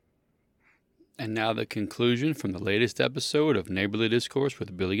And now the conclusion from the latest episode of Neighborly Discourse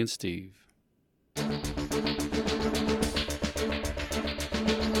with Billy and Steve.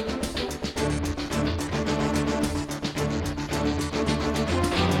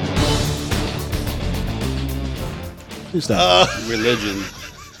 Who's that? Religion.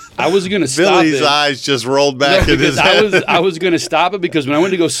 I was going to stop Billy's it. eyes just rolled back in his head. I was going to stop it because when I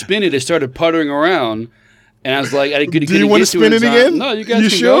went to go spin it, it started puttering around. And I was like, I couldn't Do you want to spin it again? No, you guys You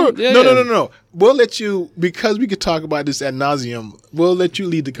can sure? go. Yeah, No. We'll let you, because we could talk about this ad nauseum, we'll let you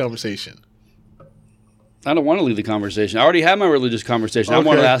lead the conversation. I don't want to leave the conversation. I already had my religious conversation. I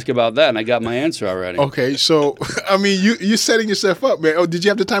wanted to ask about that, and I got my answer already. Okay, so, I mean, you're setting yourself up, man. Oh, did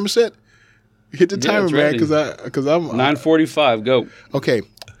you have the timer set? Hit the timer, it's man, ready. because I'm... 9:45, go. Okay,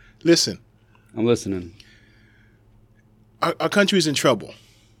 listen. I'm listening. Our country is in trouble.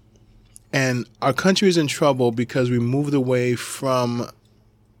 And our country is in trouble because we moved away from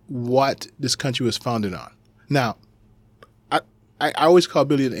what this country was founded on. Now, I always call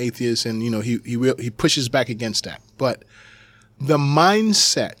Billy an atheist, and he pushes back against that. But the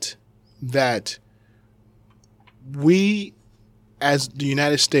mindset that we, as the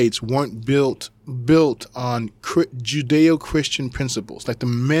United States, weren't built on Judeo-Christian principles, like the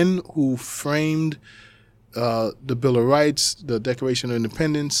men who framed the Bill of Rights, the Declaration of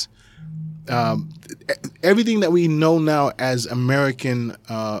Independence. Everything that we know now as American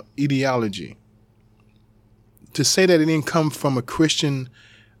ideology, to say that it didn't come from a Christian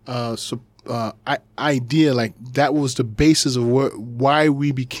idea, like that was the basis of why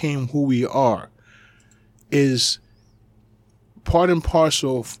we became who we are, is part and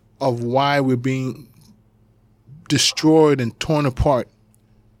parcel of why we're being destroyed and torn apart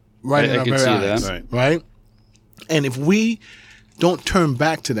right in our very eyes. Right? And if we don't turn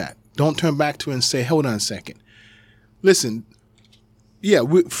back to that, don't turn back to it and say, hold on a second. Listen, yeah,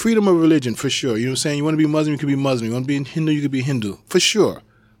 freedom of religion, for sure. You know what I'm saying? You want to be Muslim, you can be Muslim. You want to be Hindu, you can be Hindu, for sure.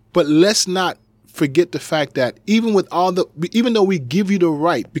 But let's not forget the fact that even though we give you the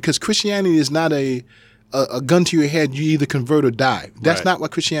right, because Christianity is not a gun to your head, you either convert or die. That's not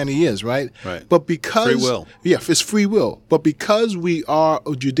what Christianity is, right? Right. But because free will. Yeah, it's free will. But because we're a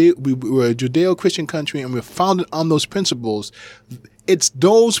Judeo-Christian country and we're founded on those principles, it's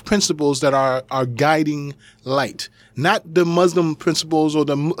those principles that are our guiding light, not the Muslim principles or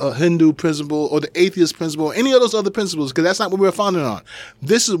the Hindu principle or the atheist principle or any of those other principles, because that's not what we're founded on.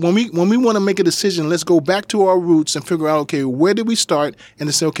 This is when we want to make a decision, let's go back to our roots and figure out, okay, where did we start? And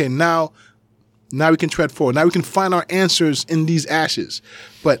to say, okay, now we can tread forward. Now we can find our answers in these ashes.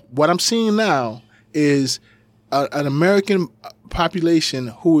 But what I'm seeing now is an American population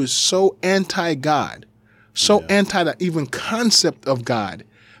who is so anti-God, so anti the even concept of God,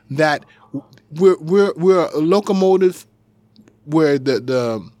 that we're a locomotive where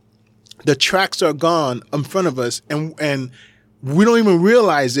the tracks are gone in front of us, and we don't even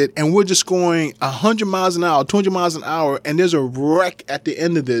realize it, and we're just going 100 miles an hour, 200 miles an hour, and there's a wreck at the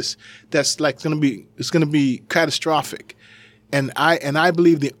end of this that's like going to be catastrophic. And I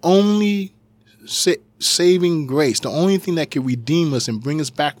believe the only saving grace, the only thing that can redeem us and bring us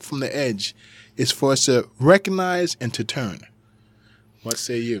back from the edge, is for us to recognize and to turn. What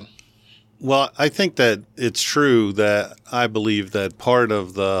say you? Well, I think that it's true that I believe that part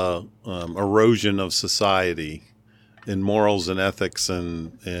of the erosion of society in morals and ethics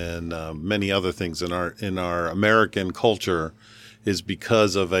and many other things in our American culture is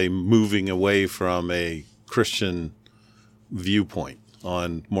because of a moving away from a Christian viewpoint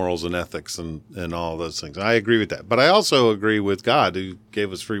on morals and ethics and all those things. I agree with that. But I also agree with God, who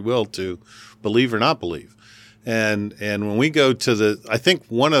gave us free will to believe or not believe. And when we go to I think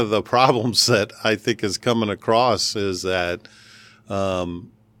one of the problems that I think is coming across is that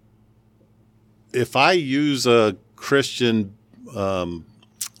if I use a Christian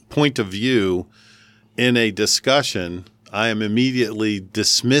point of view in a discussion, I am immediately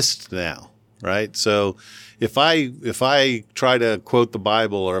dismissed now, right? So if I try to quote the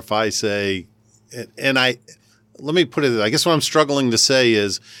Bible, or if I say, let me put it, I guess what I'm struggling to say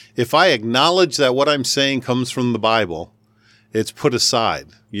is, if I acknowledge that what I'm saying comes from the Bible, it's put aside.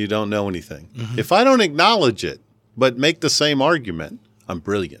 You don't know anything. Mm-hmm. If I don't acknowledge it, but make the same argument, I'm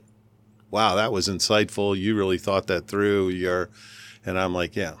brilliant. Wow, that was insightful. You really thought that through. And I'm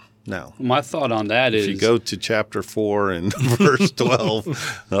like, yeah, no. My thought on that is, if you go to chapter 4 and verse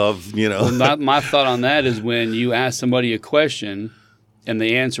 12 of, my thought on that is, when you ask somebody a question and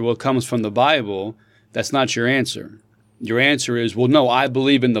the answer, comes from the Bible, that's not your answer. Your answer is, well, no, I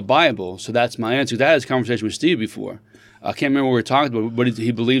believe in the Bible, so that's my answer. That had a conversation with Steve before. I can't remember what we were talking about, but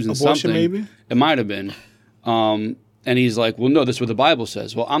he believes in abortion, something. Maybe? It might have been. And he's like, well, no, this is what the Bible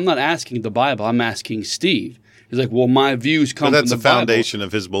says. Well, I'm not asking the Bible. I'm asking Steve. He's like, well, my views come But from that's the the foundation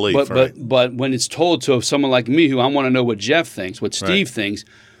of his belief, Bible. right? But when it's told to someone like me, who I want to know what Jeff thinks, what Steve thinks,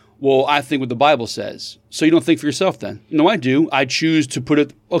 well, I think what the Bible says. So you don't think for yourself then? No, I do. I choose to put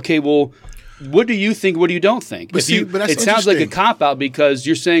it, okay, well, what do you think? What do you don't think? But that's it sounds like a interesting. cop-out because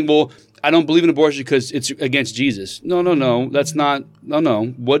you're saying, well, I don't believe in abortion because it's against Jesus. No, that's not. No.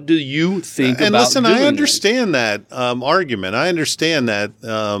 What do you think And about listen, doing I this? understand that argument. I understand that.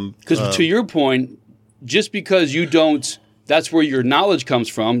 Because to your point, just because you don't, that's where your knowledge comes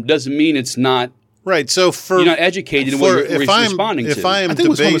from, doesn't mean it's not. Right. So for You're not educated in what you're responding to. If I am I think it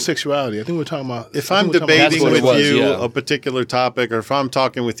was debating, homosexuality. I think we're talking about. if I I'm think we're talking about debating what it with was, you yeah. a particular topic, or if I'm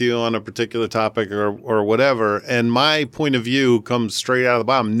talking with you on a particular topic or whatever, and my point of view comes straight out of the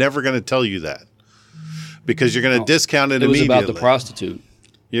Bible, I'm never going to tell you that because you're going to discount it It was immediately. about the prostitute.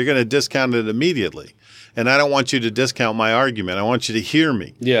 You're going to discount it immediately. And I don't want you to discount my argument. I want you to hear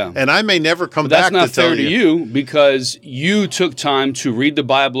me. Yeah. And I may never come But that's back not to tell fair to you because you took time to read the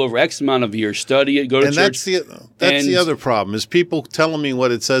Bible over X amount of years, study it, go to And church. that's the And- other problem is people telling me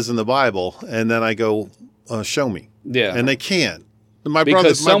what it says in the Bible, and then I go, show me. Yeah. And they can't. My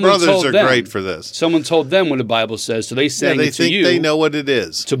Because my someone brothers told are them. great for this. Someone told them what the Bible says, so they Yeah, sang they it to think you. they know what it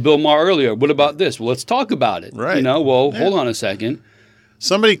is. To Bill Maher earlier, what about this? Well, let's talk about it. Right. Hold on a second.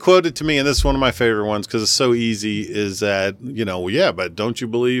 Somebody quoted to me, and this is one of my favorite ones because it's so easy, is that, yeah, but don't you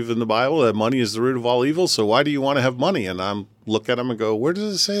believe in the Bible that money is the root of all evil? So why do you want to have money? And I'm look at them and go, where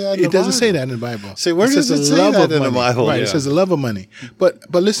does it say that in the It doesn't Bible? say that in the Bible. Say, where does says it the say love that of in the money. Bible? Right. Yeah. It says the love of money. But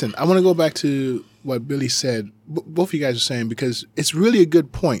listen, I want to go back to what Billy said. Both of you guys are saying because it's really a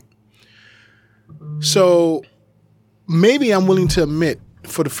good point. So maybe I'm willing to admit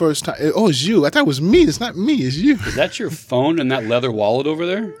for the first time. Oh, it's you. I thought it was me. It's not me. It's you. Is that your phone and that leather wallet over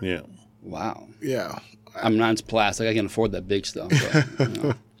there? Yeah. Wow. Yeah. I'm not, it's plastic. I can't afford that big stuff.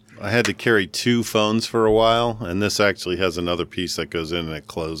 But, I had to carry 2 phones for a while, and this actually has another piece that goes in and it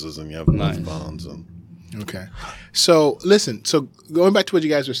closes, and you have both Nice. phones. And Okay. So listen. So going back to what you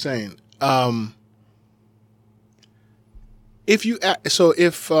guys were saying.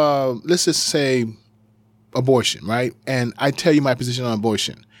 If let's just say abortion, right? And I tell you my position on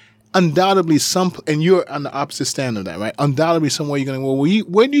abortion. Undoubtedly, and you're on the opposite stand of that, right? Undoubtedly, somewhere you're going, well,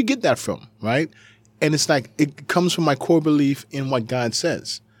 where do you get that from, right? And it's like, it comes from my core belief in what God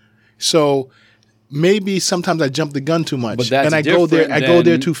says. So maybe sometimes I jump the gun too much but that's and I go there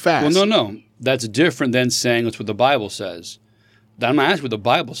than- too fast. Well, no. That's different than saying that's what the Bible says. I'm not asking what the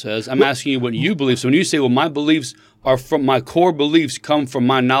Bible says. I'm asking you what you believe. So when you say, well, my beliefs are from my core beliefs come from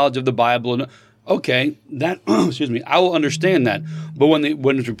my knowledge of the Bible. Okay, that excuse me, I will understand that. But when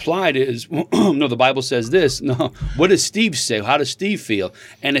it's replied is, no, the Bible says this. No, what does Steve say? How does Steve feel?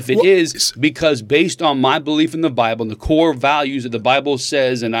 And if it is because based on my belief in the Bible and the core values that the Bible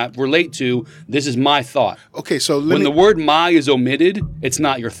says and I relate to, this is my thought. Okay, so When the word "my" is omitted, it's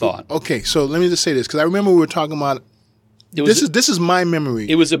not your thought. Okay, so let me just say this because I remember we were talking about. This is my memory.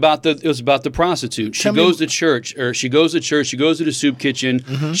 It was about the prostitute. She goes to church. She goes to the soup kitchen.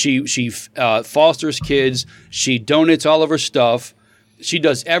 Mm-hmm. She fosters kids. She donates all of her stuff. She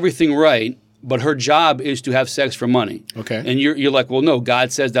does everything right, but her job is to have sex for money. Okay. And you're like, well, no,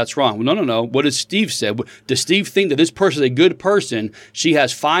 God says that's wrong. Well, no. What does Steve say? Does Steve think that this person is a good person? She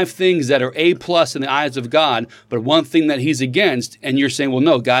has 5 things that are A+ in the eyes of God, but one thing that he's against, and you're saying, well,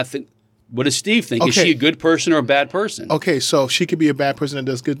 no, God thinks. What does Steve think? Is Okay. she a good person or a bad person? Okay, so she could be a bad person that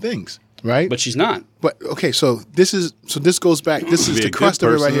does good things, right? But she's not. But okay, so this goes back. This is be the a good crust of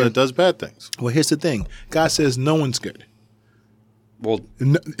it person right here. that does bad things. Well, here's the thing. God says no one's good. Well,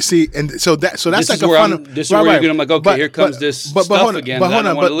 No, see, and so that's this like is a where fun. I'm like, okay, here comes this stuff again that I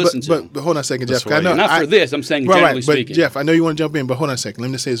don't want to listen to. But hold on a second, Jeff. why I know, Not for this. I'm saying right, generally right. speaking. But Jeff, I know you want to jump in, but hold on a second. Let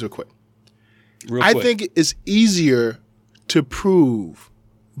me just say this real quick. Real I quick. think it's easier to prove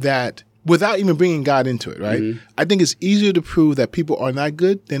that without even bringing God into it, right? Mm-hmm. I think it's easier to prove that people are not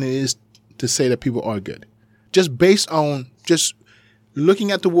good than it is to say that people are good. Just based on just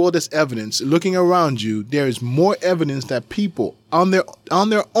looking at the world as evidence, looking around you, there is more evidence that people on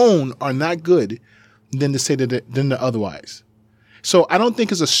their own are not good than to say that than the otherwise. So I don't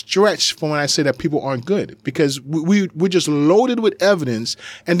think it's a stretch from when I say that people aren't good because we're just loaded with evidence.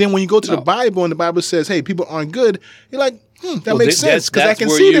 And then when you go to the Bible and the Bible says, hey, people aren't good, you're like, that makes sense because I can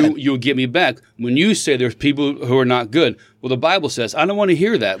where see that. you'll get me back. When you say there's people who are not good, well, the Bible says, I don't want to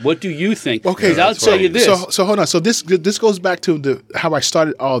hear that. What do you think? Okay, 'Cause I'll tell you this. So hold on. So this goes back to how I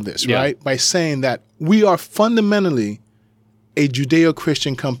started all this, Yeah. right? By saying that we are fundamentally a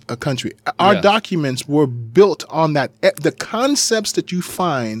Judeo-Christian country. Our Yes. documents were built on that. The concepts that you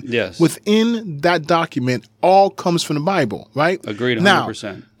find Yes. within that document all comes from the Bible, right? Agreed, Now,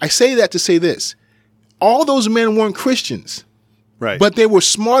 100%. I say that to say this. All those men weren't Christians, Right. but they were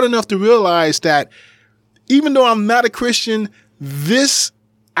smart enough to realize that even though I'm not a Christian,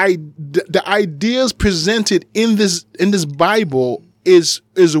 the ideas presented in this Bible is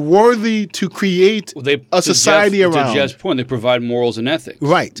worthy to create a society around. To Jeff's point, they provide morals and ethics.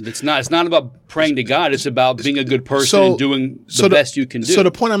 Right. It's not about praying to God. It's about being a good person and doing the best you can do. So the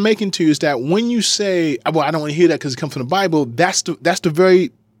point I'm making to you is that when you say, "Well, I don't want to hear that because it comes from the Bible," that's the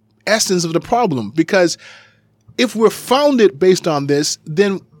very essence of the problem. Because if we're founded based on this,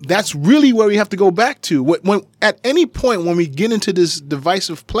 then that's really where we have to go back to. When at any point when we get into this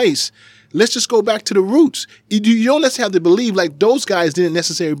divisive place, let's just go back to the roots. You don't necessarily have to believe like those guys didn't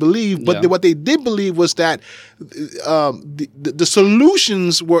necessarily believe, but Yeah. what they did believe was that the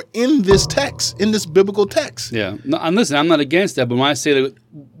solutions were in this text, in this biblical text. Yeah. No, and listen, I'm not against that, but when I say that,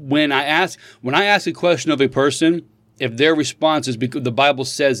 when I ask a question of a person, if their response is because the Bible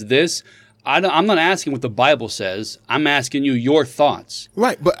says this, I'm not asking what the Bible says. I'm asking you your thoughts.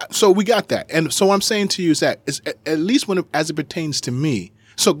 Right, but so we got that, and so what I'm saying to you is that at least as it pertains to me.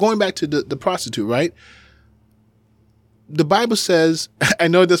 So going back to the prostitute, right? The Bible says, I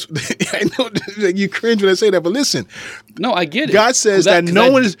know this. I know that you cringe when I say that, but listen, No, I get it. God says that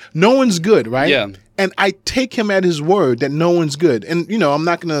no one's good, right? Yeah. And I take Him at His word that no one's good, and I'm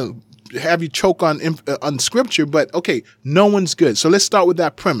not going to have you choke on scripture, but okay, no one's good. So let's start with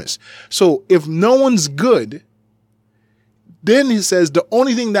that premise. So if no one's good, then He says the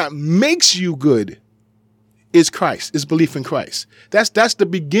only thing that makes you good is Christ, is belief in Christ. That's the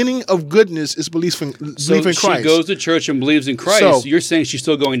beginning of goodness, is belief in Christ. She goes to church and believes in Christ. So- You're saying she's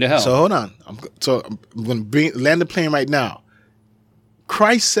still going to hell. So hold on. I'm going to land the plane right now.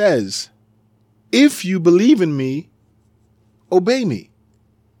 Christ says, if you believe in me, obey me.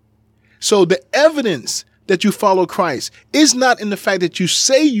 So the evidence that you follow Christ is not in the fact that you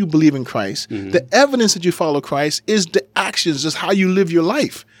say you believe in Christ. Mm-hmm. The evidence that you follow Christ is the actions, just how you live your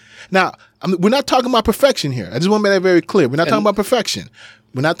life. Now, we're not talking about perfection here. I just want to make that very clear. We're not talking about perfection.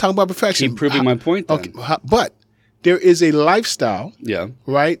 We're not talking about perfection. Keep proving my point then. Okay, but there is a lifestyle, Yeah.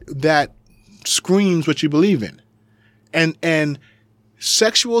 right, that screams what you believe in. And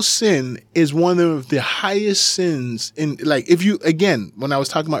sexual sin is one of the highest sins in, like, if you, again, when I was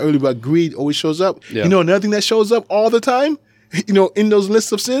talking about earlier about greed always shows up, Yeah. another thing that shows up all the time, in those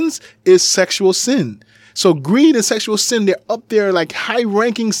lists of sins is sexual sin. So greed and sexual sin, they're up there like high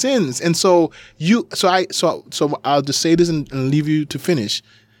ranking sins. And so I'll just say this and leave you to finish.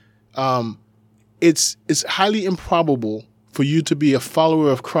 It's highly improbable for you to be a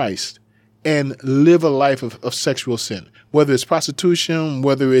follower of Christ and live a life of sexual sin, whether it's prostitution,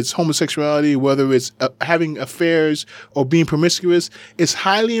 whether it's homosexuality, whether it's having affairs or being promiscuous. It's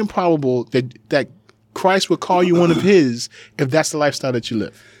highly improbable that Christ would call you one of His if that's the lifestyle that you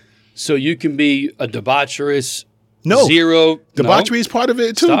live. So you can be a debaucherous, No. zero. Debauchery No. is part of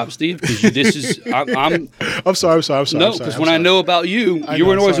it too. Stop, Steve, because this is, I'm I'm sorry. no, because when I know about you, you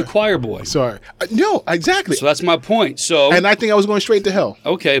were always a choir boy. Sorry. No, exactly. So that's my point. So, And I think I was going straight to hell.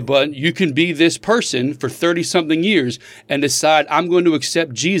 okay, but you can be this person for 30-something years and decide I'm going to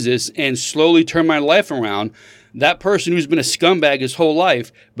accept Jesus and slowly turn my life around. That person who's been a scumbag his whole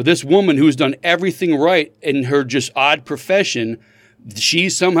life, but this woman who's done everything right in her just odd profession,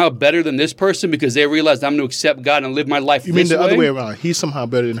 she's somehow better than this person because they realized I'm going to accept God and live my life You mean this the other way around? He's somehow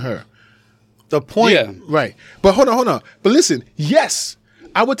better than her. The point, Yeah. Right. But hold on. But listen, yes,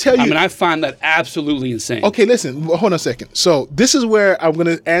 I would tell you. I mean, I find that absolutely insane. Okay, listen. Hold on a second. So this is where I'm going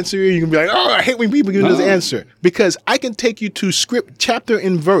to answer you. You're going to be like, oh, I hate when people give this answer. Because I can take you to script, chapter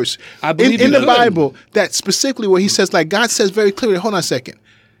and verse I believe in you the could. Bible that specifically where He says, like, God says very clearly, hold on a second.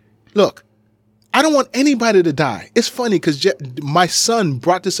 Look, I don't want anybody to die. It's funny because my son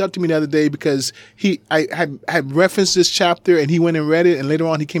brought this up to me the other day because I had referenced this chapter and he went and read it, and later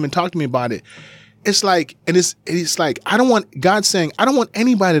on he came and talked to me about it. It's like, and it's like, I don't want, God's saying, I don't want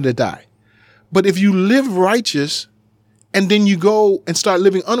anybody to die. But if you live righteous and then you go and start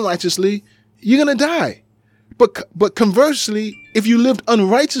living unrighteously, you're going to die. But conversely, if you lived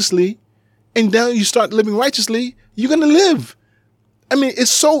unrighteously and then you start living righteously, you're going to live. I mean,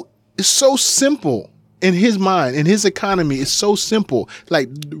 it's so simple in His mind, in His economy. It's so simple. Like,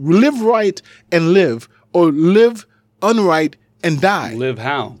 live right and live, or live unright and die. Live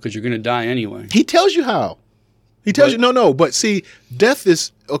how? Because you're going to die anyway. He tells you how. He tells you no. But see, death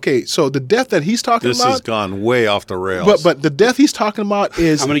is okay. So the death that he's talking This about, has gone way off the rails. but the death he's talking about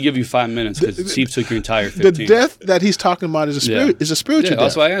is I'm going to give you 5 minutes because Steve took your entire the 15. death that he's talking about is a spirit. Is a spiritual Yeah, death.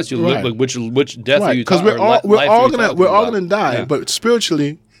 that's why I asked you. Right. Which death are you Because talking about? we're all gonna die, Yeah. but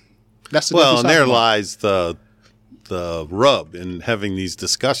spiritually, that's the death well, he's and there talking about. lies the rub in having these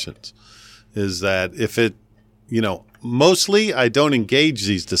discussions, is that if it, mostly I don't engage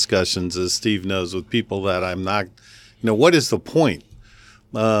these discussions, as Steve knows, with people that I'm not, what is the point?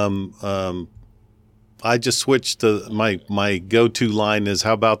 I just switched to my go-to line is,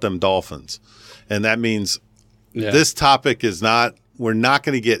 how about them Dolphins? And that means this topic is we're not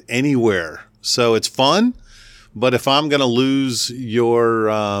going to get anywhere. So it's fun, but if I'm going to lose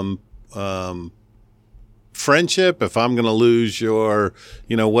your friendship, if I'm going to lose your,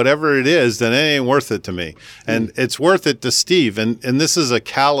 whatever it is, then it ain't worth it to me. And it's worth it to Steve. And this is a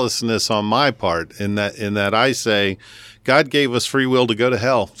callousness on my part in that I say, God gave us free will to go to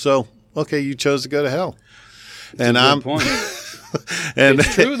hell. So, okay, you chose to go to hell. That's a good point. And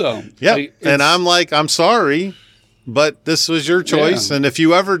it's true though. Yeah. Like, And I'm like, I'm sorry, but this was your choice. Yeah. And if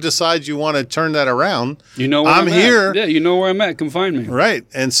you ever decide you want to turn that around, you know where I'm here. At. Yeah, you know where I'm at. Come find me. Right.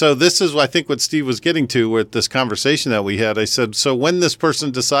 And so this is, I think, what Steve was getting to with this conversation that we had. I said, so when this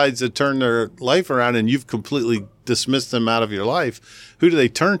person decides to turn their life around and you've completely dismissed them out of your life, who do they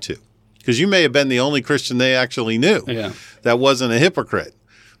turn to? Because you may have been the only Christian they actually knew that wasn't a hypocrite.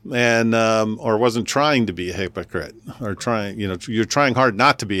 And or wasn't trying to be a hypocrite, or you're trying hard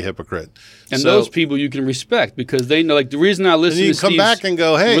not to be a hypocrite. And those people you can respect because they know. Like the reason I listen to come Steve's back and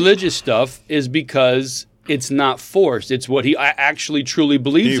go, hey, religious stuff is because it's not forced. It's what he actually truly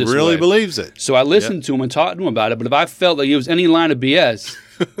believes. He really believes it. So I listened to him and talked to him about it. But if I felt like it was any line of BS,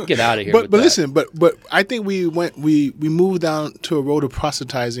 get out of here. But listen, but I think we moved down to a road of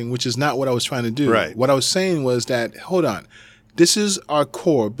proselytizing, which is not what I was trying to do. Right. What I was saying was that, hold on. This is our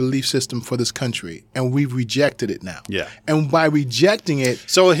core belief system for this country, and we've rejected it now. Yeah. And by rejecting it,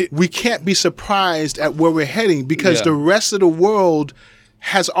 we can't be surprised at where we're heading because the rest of the world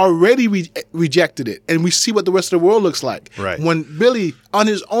has already rejected it, and we see what the rest of the world looks like. Right. When Billy, on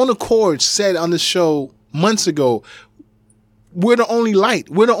his own accord, said on this show months ago, we're the only light.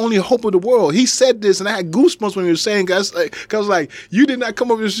 We're the only hope of the world. He said this, and I had goosebumps when he was saying, guys, I was like, you did not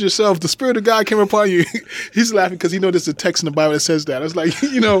come up with this yourself. The Spirit of God came upon you. He's laughing because he knows there's a text in the Bible that says that. I was like,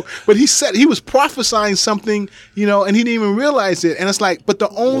 but he was prophesying something, and he didn't even realize it. And it's like, but the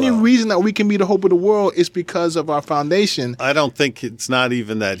only reason that we can be the hope of the world is because of our foundation. I don't think it's not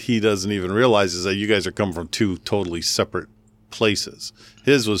even that he doesn't even realize is that you guys are coming from two totally separate places.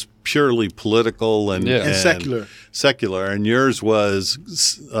 His was purely political and secular, and yours was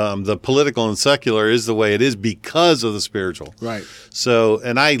the political and secular is the way it is because of the spiritual. Right. So,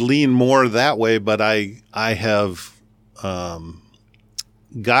 and I lean more that way, but I have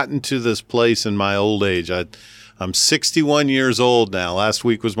gotten to this place in my old age. I'm 61 years old now. Last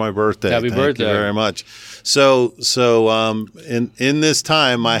week was my birthday. Happy birthday. Thank you very much. So in this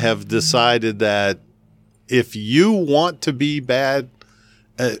time, I have decided that if you want to be bad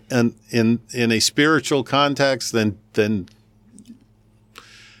and in a spiritual context, then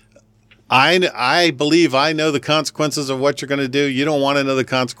I believe I know the consequences of what you're going to do. You don't want to know the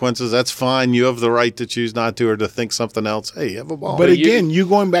consequences. That's fine. You have the right to choose not to or to think something else. Hey, have a ball. But again, you're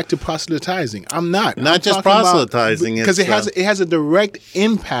going back to proselytizing. I'm not. Not I'm just proselytizing. Because it has a direct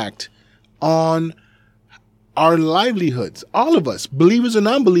impact on our livelihoods, all of us, believers and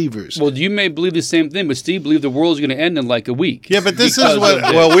non-believers. Well, you may believe the same thing, but Steve believed the world's going to end in like a week. Yeah, but this is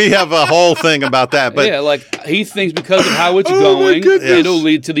we have a whole thing about that. But like he thinks because of how it's going, it'll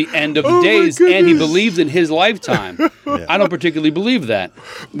lead to the end of the days, and he believes in his lifetime. I don't particularly believe that.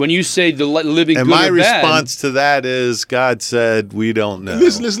 When you say the living and good my or bad, response to that is God said we don't know.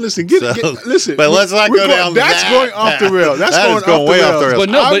 Listen. Listen. But let's not go down that's that. going off the rail. That's going way off the rails. But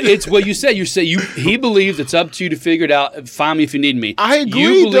no, but it's what you say. He believes it's up to you to figure it out. Find me if you need me. I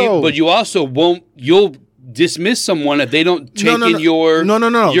agree, though. But you also won't. You'll dismiss someone if they don't take in your No.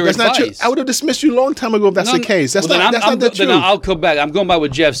 Your that's advice. not true. I would have dismissed you a long time ago if that's the case. That's not the truth. Then I'll come back. I'm going by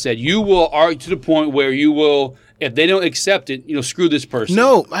what Jeff said. You will argue to the point where you will, if they don't accept it, screw this person.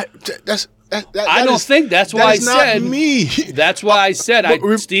 No, I don't think that's why I said. Not me. That's why I said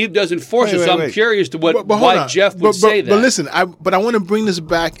Steve doesn't force it. So I'm curious to why Jeff would say that. But listen, I want to bring this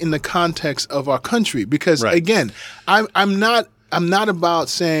back in the context of our country because again, I'm not I'm not about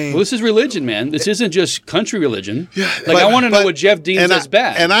saying. Well, this is religion, man. This isn't just country religion. But- I want to know but- what Jeff deems as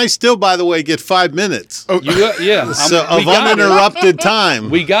bad. And I still, by the way, get 5 minutes yeah, of uninterrupted time.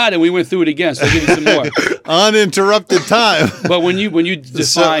 We got it. We went through it again, so I'll give you some more. Uninterrupted time. But when you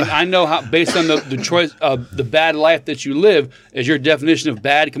define, I know how based on the choice of the bad life that you live, is your definition of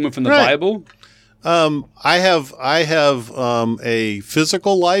bad coming from the Right. Bible? I have a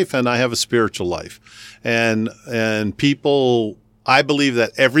physical life and I have a spiritual life, and people. I believe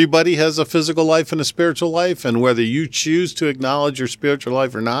that everybody has a physical life and a spiritual life, and whether you choose to acknowledge your spiritual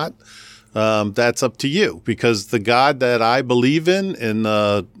life or not, that's up to you. Because the God that I believe in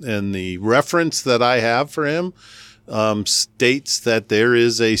the reference that I have for Him, states that there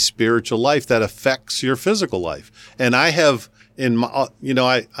is a spiritual life that affects your physical life. And I have in my,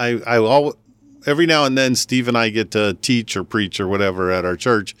 I always, every now and then Steve and I get to teach or preach or whatever at our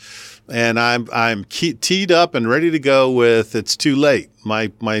church. And I'm teed up and ready to go with it's too late.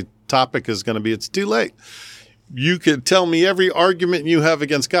 My topic is going to be it's too late. You could tell me every argument you have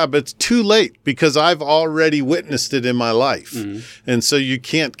against God, but it's too late because I've already witnessed it in my life. Mm-hmm. And so you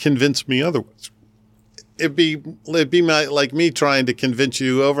can't convince me otherwise. It'd be like me trying to convince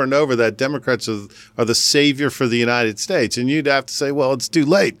you over and over that Democrats are the savior for the United States. And you'd have to say, well, it's too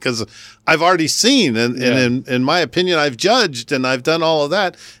late because I've already seen and in my opinion, I've judged and I've done all of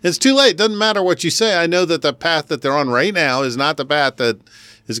that. It's too late. It doesn't matter what you say. I know that the path that they're on right now is not the path that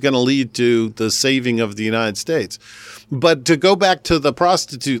is going to lead to the saving of the United States. But to go back to the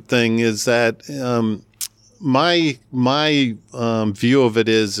prostitute thing is that my view of it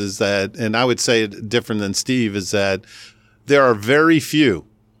is that, and I would say it different than Steve, is that there are very few,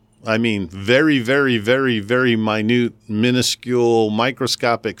 I mean, very, very, very, very minute, minuscule,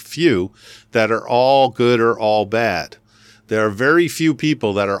 microscopic few that are all good or all bad. There are very few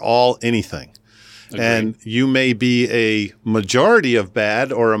people that are all anything. Agreed. And you may be a majority of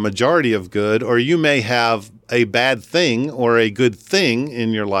bad or a majority of good, or you may have a bad thing or a good thing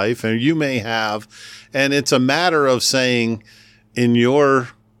in your life, and you may have, and it's a matter of saying, in your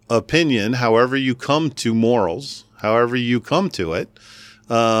opinion, however you come to morals, however you come to it,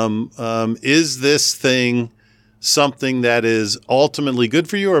 is this thing something that is ultimately good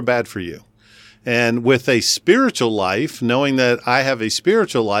for you or bad for you? And with a spiritual life, knowing that I have a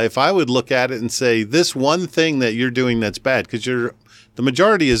spiritual life, I would look at it and say, this one thing that you're doing that's bad, because the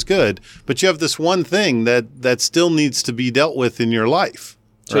majority is good, but you have this one thing that still needs to be dealt with in your life.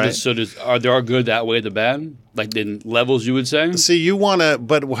 Right? Are there good that way the bad? Like in levels, you would say? See, you want to,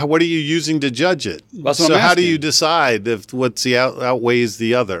 but what are you using to judge it? So how do you decide if what's outweighs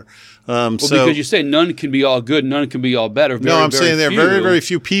the other? Because you say none can be all good, none can be all better. I'm saying there are very, very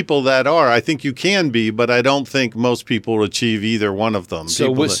few people that are. I think you can be, but I don't think most people achieve either one of them.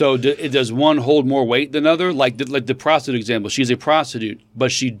 Does one hold more weight than other? Like the prostitute example, she's a prostitute,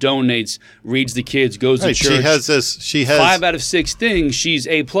 but she donates, reads the kids, goes to church. She has 5 out of 6 things she's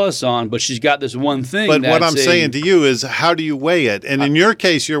A+ on, but she's got this one thing. But what I'm saying to you is, how do you weigh it? And in your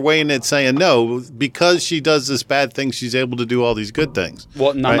case, you're weighing it saying, no, because she does this bad thing, she's able to do all these good things.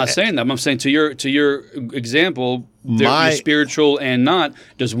 Well, no, right? I'm not saying that. I'm saying to your example, you're spiritual and not,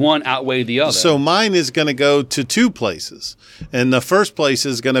 does one outweigh the other? So mine is going to go to 2 places. And the first place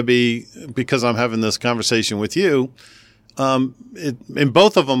is going to be, because I'm having this conversation with you, in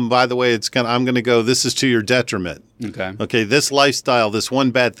both of them, by the way, I'm going to go, this is to your detriment. Okay. This lifestyle, this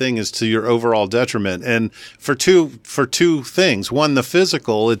one bad thing is to your overall detriment. And for two things. One, the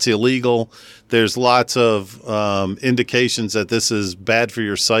physical, it's illegal. There's lots of indications that this is bad for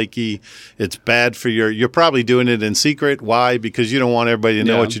your psyche. It's bad for you're probably doing it in secret. Why? Because you don't want everybody to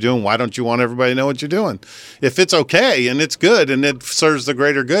know what you're doing. Why don't you want everybody to know what you're doing? If it's okay and it's good and it serves the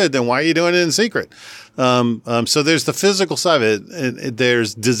greater good, then why are you doing it in secret? So there's the physical side of it.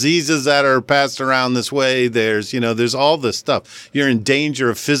 There's diseases that are passed around this way. There's all this stuff. You're in danger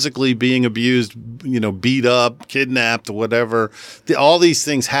of physically being abused, beat up, kidnapped, whatever. All these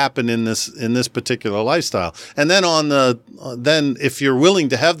things happen in this particular lifestyle. And then then if you're willing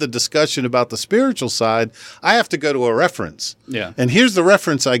to have the discussion about the spiritual side, I have to go to a reference. Yeah. And here's the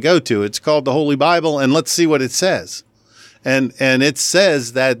reference I go to. It's called the Holy Bible, and let's see what it says. And it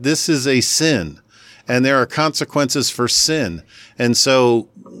says that this is a sin. And there are consequences for sin. And so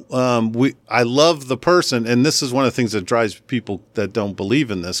I love the person, and this is one of the things that drives people that don't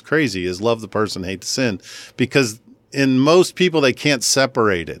believe in this crazy, is love the person, hate the sin. Because in most people, they can't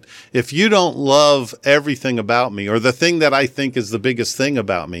separate it. If you don't love everything about me, or the thing that I think is the biggest thing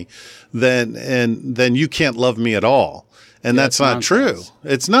about me, then you can't love me at all. And that's not true.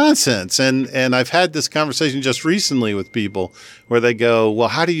 It's nonsense. And I've had this conversation just recently with people where they go, well,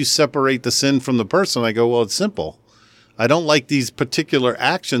 how do you separate the sin from the person? I go, well, it's simple. I don't like these particular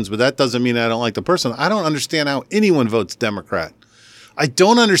actions, but that doesn't mean I don't like the person. I don't understand how anyone votes Democrat. I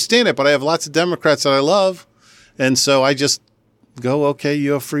don't understand it, but I have lots of Democrats that I love. And so I just go, okay,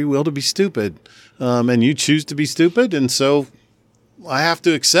 you have free will to be stupid. And you choose to be stupid. And so I have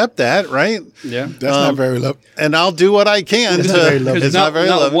to accept that, right? Yeah. That's not very love. And I'll do what I can. It's not very loving. It's not very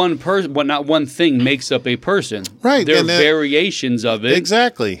not loving. one person, but not one thing makes up a person. Right, There are and then- variations of it.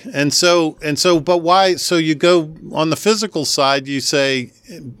 Exactly. And so, but why? So you go on the physical side, you say,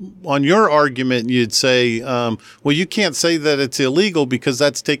 on your argument, you'd say, well, you can't say that it's illegal because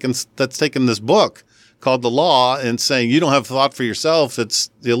that's taken this book called the law and saying you don't have thought for yourself.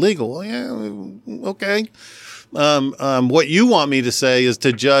 It's illegal. Well, yeah. Okay. What you want me to say is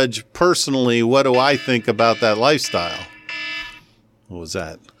to judge personally, what do I think about that lifestyle? What was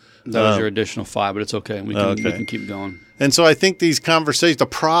that? That was your additional 5, but it's okay. We can keep going. And so I think these conversations, the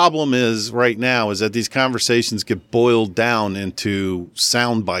problem is right now is that these conversations get boiled down into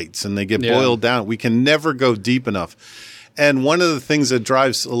sound bites and they get boiled down. We can never go deep enough. And one of the things that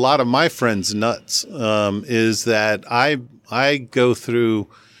drives a lot of my friends nuts is that I go through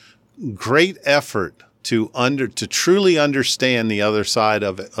great effort to truly understand the other side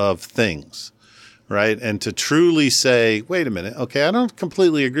of things, right? And to truly say, wait a minute, okay, I don't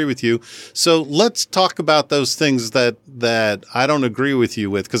completely agree with you. So let's talk about those things that I don't agree with you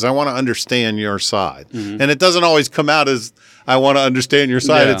with, because I want to understand your side. Mm-hmm. And it doesn't always come out as I want to understand your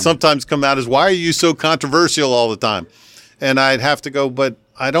side. Yeah. It sometimes come out as, why are you so controversial all the time? And I'd have to go, but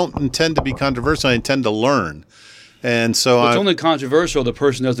I don't intend to be controversial. I intend to learn. And so it's only controversial the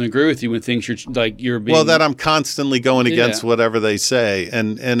person doesn't agree with you and thinks you're being. Well, that I'm constantly going against whatever they say,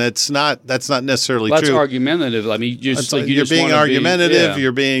 and that's not necessarily that's true. Argumentative. I mean, you're being argumentative.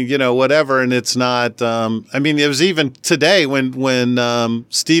 You're being whatever, and it's not. I mean, it was even today when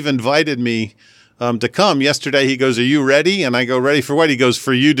Steve invited me to come yesterday. He goes, "Are you ready?" And I go, "Ready for what?" He goes,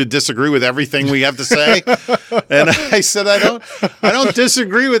 "For you to disagree with everything we have to say." And I said, I don't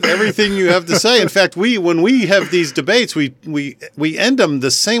disagree with everything you have to say. In fact, when we have these debates, we end them the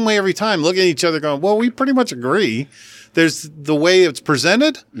same way every time, looking at each other going, well, we pretty much agree. There's the way it's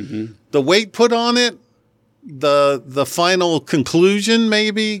presented, the weight put on it, the final conclusion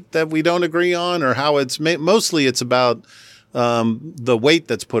maybe that we don't agree on, or how it's mostly it's about the weight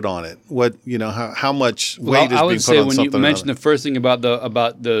that's put on it. What how much weight is being put on something. I would say when you mentioned the first thing about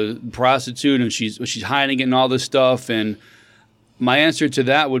the prostitute and she's hiding it and all this stuff, and my answer to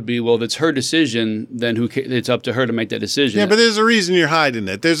that would be, well, if it's her decision, then it's up to her to make that decision. Yeah, but there's a reason you're hiding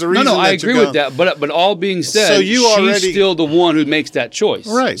it. There's a reason. No, I agree with that. But all being said, so she's still the one who makes that choice.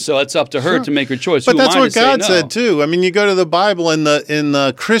 Right. So it's up to her to make her choice. But that's what God said too. I mean, you go to the Bible, in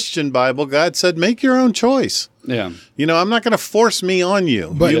the Christian Bible, God said, make your own choice. Yeah. I'm not going to force me on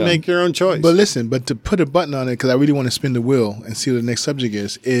you. But you make your own choice. But listen, to put a button on it, because I really want to spin the wheel and see what the next subject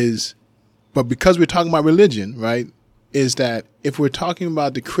is, but because we're talking about religion, right, is that if we're talking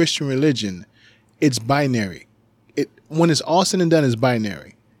about the Christian religion, it's binary. When it's all said and done, it's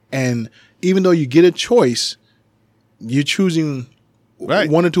binary. And even though you get a choice, you're choosing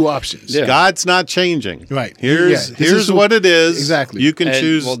one or two options. Yeah. God's not changing. Right. Here's what it is. Exactly. You can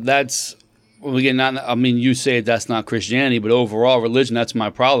choose. Well, that's... Well, again, you say that's not Christianity, but overall religion, that's my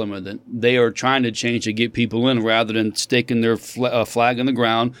problem with it. They are trying to change to get people in rather than staking their flag in the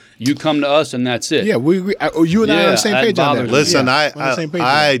ground. You come to us and that's it. Yeah, we agree. You and I are on the same page on that. Listen,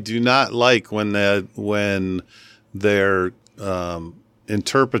 I do not like when their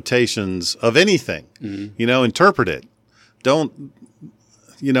interpretations of anything, interpret it. Don't,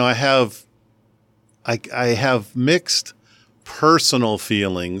 I have mixed personal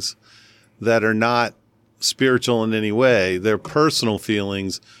feelings that are not spiritual in any way. They're personal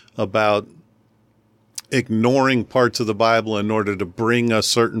feelings about ignoring parts of the Bible in order to bring a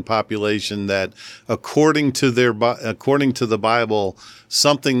certain population that, according to the Bible,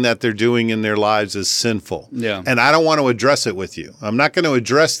 something that they're doing in their lives is sinful. Yeah. And I don't want to address it with you. I'm not going to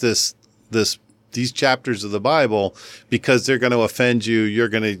address these chapters of the Bible because they're going to offend you. You're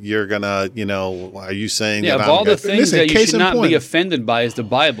going to, are you saying that? Of all the things that you should not be offended by is the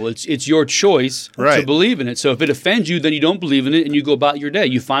Bible. It's your choice to believe in it. So if it offends you, then you don't believe in it and you go about your day.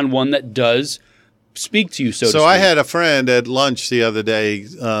 You find one that does speak to you. So to speak. I had a friend at lunch the other day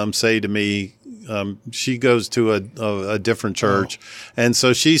say to me, she goes to a different church, and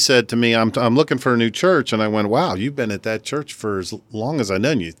so she said to me, I'm looking for a new church, and I went, wow, you've been at that church for as long as I've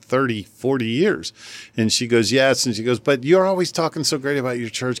known you, 30, 40 years. And she goes, yes, and she goes, but you're always talking so great about your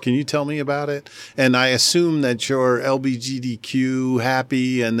church. Can you tell me about it? And I assume that you're LGBTQ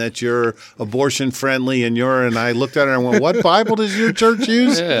happy and that you're abortion friendly, and I looked at her and went, what Bible does your church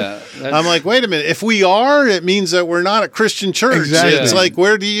use? Yeah, I'm like, wait a minute. If we are, it means that we're not a Christian church. Exactly. It's like,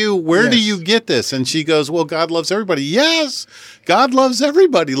 where do you get this? And she goes, well, God loves everybody. Yes, God loves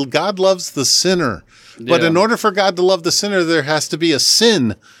everybody. God loves the sinner. But Yeah. in order for God to love the sinner, there has to be a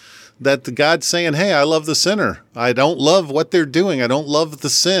sin that the God's saying, hey, I love the sinner. I don't love what they're doing. I don't love the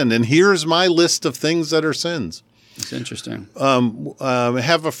sin. And here's my list of things that are sins. It's interesting. I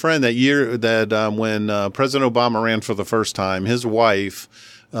have a friend that when President Obama ran for the first time, his wife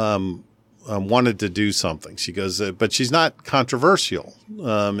wanted to do something. She goes, but she's not controversial.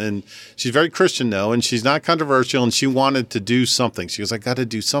 And she's very Christian, though, and she's not controversial, and she wanted to do something. She goes, I got to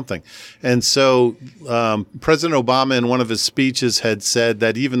do something. And so President Obama, in one of his speeches, had said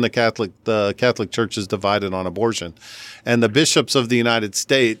that even the Catholic Church is divided on abortion. And the bishops of the United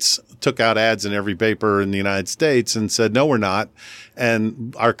States took out ads in every paper in the United States and said, no, we're not.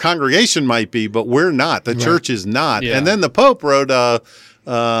 And our congregation might be, but we're not. The church is not. Yeah. And then the Pope wrote a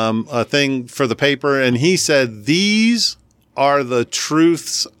thing for the paper, and he said, these are the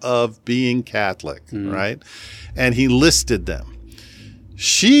truths of being Catholic, right? And he listed them.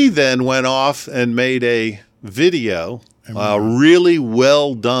 She then went off and made a video, a really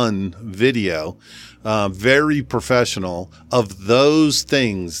well done video, very professional, of those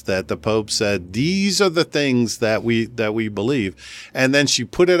things that the Pope said, these are the things that we believe. And then she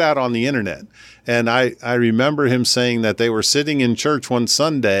put it out on the internet. And I remember him saying that they were sitting in church one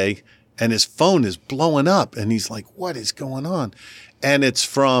Sunday and his phone is blowing up. And he's like, what is going on? And it's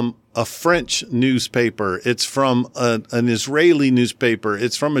from a French newspaper. It's from an Israeli newspaper.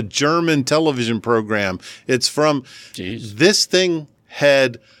 It's from a German television program. It's from this thing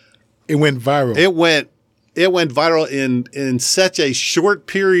had... It went viral. It went viral in such a short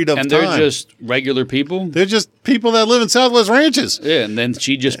period of time. And they're just regular people? They're just people that live in Southwest Ranches. Yeah, and then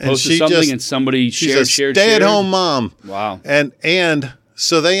she just posted something and somebody shared. Stay-at-home mom. Wow. And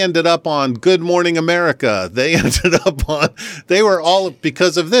so they ended up on Good Morning America. They were all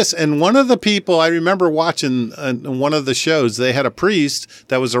because of this. And one of the people I remember watching one of the shows, they had a priest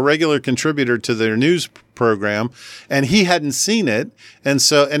that was a regular contributor to their news program, and he hadn't seen it. And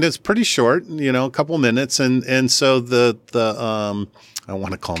it's pretty short, a couple minutes. And so the I don't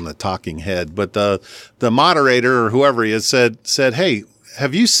want to call him the talking head, but the moderator or whoever he is said, hey,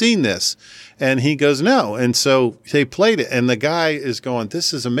 have you seen this? And he goes, no. And so they played it, and the guy is going,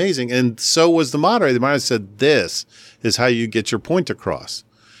 this is amazing. And so was the moderator. The moderator said, this is how you get your point across.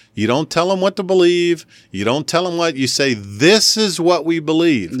 You don't tell them what to believe. You don't tell them what you say. This is what we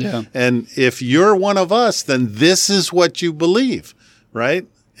believe. Yeah. And if you're one of us, then this is what you believe, right?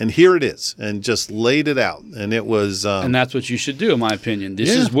 And here it is, and just laid it out. And it was... and that's what you should do, in my opinion. This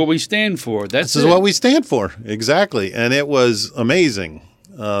is what we stand for. This is what we stand for. Exactly. And it was amazing,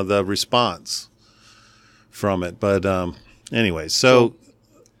 the response from it. But anyway, so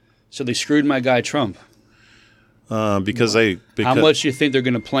they screwed my guy Trump. Because how much do you think they're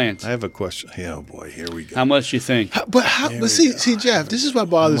going to plant? I have a question. Oh boy, here we go. How much do you think? But see, Jeff, this is what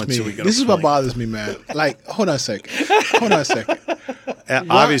bothers me. This is what bothers me, man. Like, hold on a second.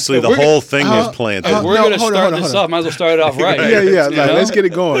 Obviously, the whole thing is planted. We're going to start this off. Might as well start it off right. Yeah. Let's get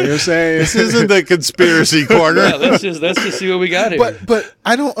it going. You know what I'm saying? This isn't the conspiracy corner. Yeah, let's just see what we got here. But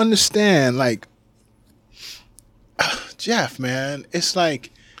I don't understand. Like, Jeff, man, it's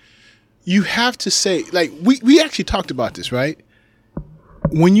like you have to say, like, we actually talked about this, right?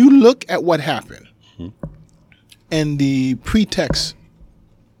 When you look at what happened and the pretext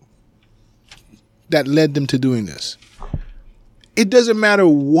that led them to doing this, it doesn't matter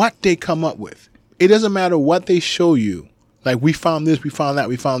what they come up with. It doesn't matter what they show you. Like, we found this, we found that,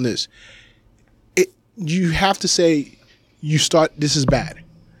 we found this. You have to say, this is bad.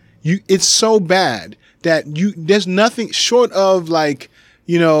 It's so bad that there's nothing short of, like,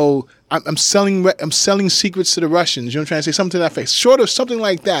 I'm selling secrets to the Russians. You know what I'm trying to say? Something to that effect. Short of something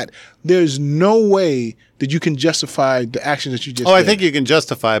like that, there's no way that you can justify the actions that you just did. I think you can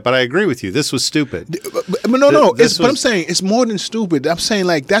justify it, but I agree with you. This was stupid. But no. But I'm saying it's more than stupid. I'm saying,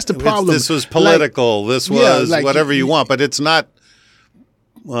 like, that's the problem. This was political. This was whatever you want, but it's not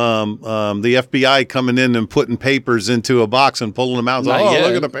the FBI coming in and putting papers into a box and pulling them out. Look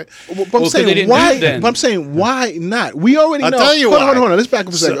at the paper. But I'm saying, why? But I'm saying, why not? We already know. I'll tell you why. Hold on. Let's back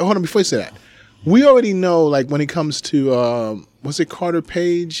up a second. Hold on, before you say that. We already know, like, when it comes to, was it Carter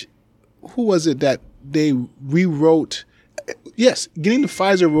Page? who was it that they rewrote? Yes, getting the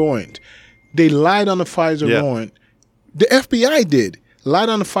Pfizer warrant. They lied on the Pfizer Yeah. warrant. The FBI did lied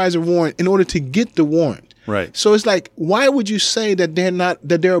on the Pfizer warrant in order to get the warrant. Right. So it's like, why would you say that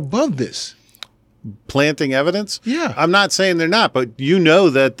they're above this? Planting evidence? Yeah. I'm not saying they're not, but you know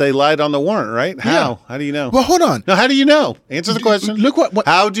that they lied on the warrant, right? How? How do you know? Well, hold on. No, how do you know? Answer the question. Look what.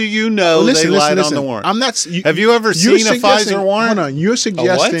 How do you know they lied on the warrant? I'm not. Have you ever you're seen a suggesting- Pfizer warrant? Hold on. You're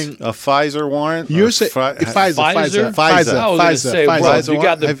suggesting. A Pfizer warrant? You're Or saying Pfizer. Pfizer. I was going to say, bro, Pfizer. you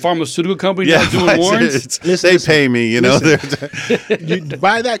got the Have- pharmaceutical company Yeah, not doing Pfizer, warrants? Listen, they pay me, you know.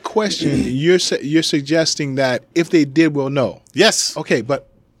 By that question, you're suggesting that if they did, we'll know. Yes. Okay, but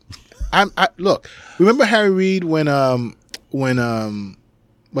look. Remember Harry Reid when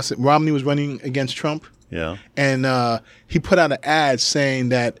Romney was running against Trump, Yeah. and he put out an ad saying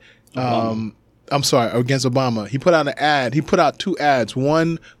that I'm sorry, against Obama. He put out an ad. He put out two ads.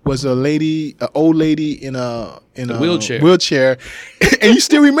 One was an old lady in a wheelchair, and you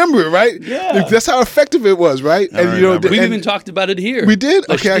still remember it, right? Yeah. That's how effective it was, right? And remember. We've and- even talked about it here. We did?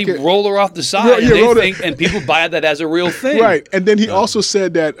 Like, Okay, they okay. roll her off the side, Right, yeah, roll and it. and people buy that as a real thing. Right. And then he also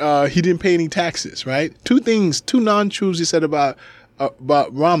said that he didn't pay any taxes, right? Two non-truths he said about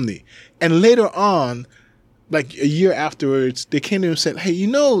Romney. And later on, like a year afterwards, they came to him and said, hey,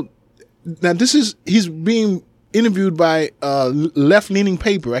 now he's being interviewed by a left-leaning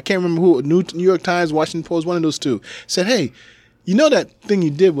paper. I can't remember who, New York Times, Washington Post, one of those two. Said, hey, that thing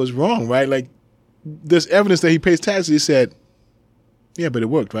you did was wrong, right? Like, there's evidence that he pays taxes. He said, yeah, but it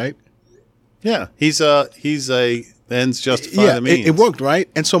worked, right? Yeah. He's a ends justify the means. It worked, right?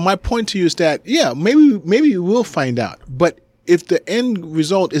 And so my point to you is that, maybe you will find out. But if the end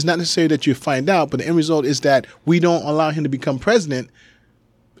result is not necessarily that you find out, but the end result is that we don't allow him to become president,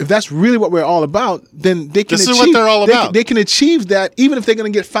 if that's really what we're all about, then they can This achieve. is what they're all about. They can achieve that even if they're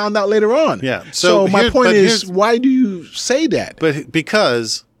going to get found out later on. Yeah. So my here- point but is, here's- why do you say that? But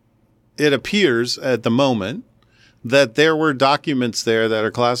because it appears at the moment that there were documents there that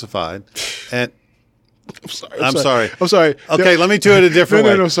are classified, and I'm sorry. Okay, let me do it a different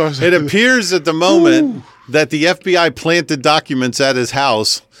way. No, sorry. It appears at the moment that the FBI planted documents at his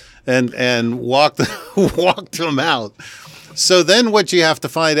house and walked them out. So then what you have to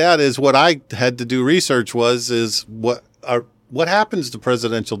find out is what I had to do research is what happens to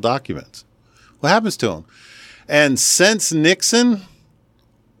presidential documents? What happens to them? And since Nixon,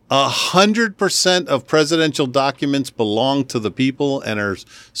 100% of presidential documents belong to the people and are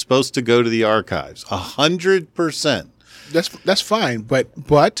supposed to go to the archives. 100%. That's fine, but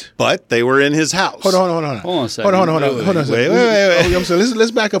But they were in his house. hold on. Hold on a second. Hold on a second. Wait. I'm sorry.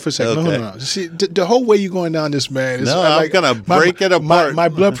 Let's back up for a second. Okay. No. See, the whole way you're going down this, man. No, I'm gonna break it apart. My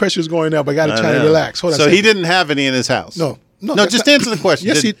blood pressure's going up. I got to try to know. relax. Hold on. So a he second. didn't have any in his house. No, Just answer the question.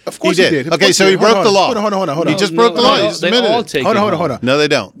 Yes, of course he did. Of Okay, course so he he did. broke Hold the on, law. hold on. He just broke the law. You just They admitted all it. take Hold it on. home. No, they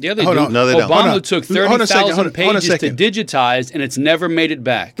don't. Yeah, they Hold do. on. No, they don't. Obama Hold on. took Hold on a second. 30,000 Hold on a pages to second. digitize, and it's never made it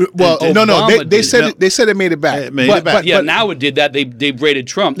back. Well, And no. Obama They did said it. they said it made it back. It made it back. Yeah, now it did that. They raided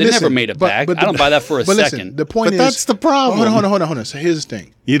Trump. They Listen, never made it back. I don't buy that for a but second. Listen, the point But is that's the problem. Hold on. So here's the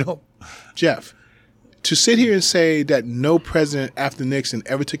thing, You don't. Jeff. To sit here and say that no president after Nixon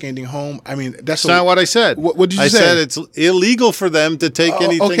ever took anything home, I mean, That's not what I said. What did you I say? said it's illegal for them to take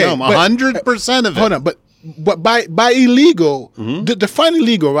anything okay, home. but- 100% of it. Hold on, but by illegal, define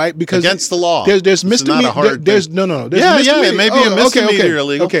illegal, right? Because Against the law. There's It's misdemeanor. not a hard There's thing. no. There's Yeah, misdemeanor. it may be a misdemeanor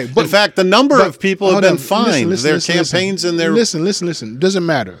illegal. Okay, In fact, the number of people have hold been on. fined. Listen, Their listen, campaigns and their listen. Doesn't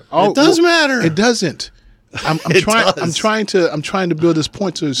matter. It does matter. It doesn't. I'm It trying. does. I'm trying to build this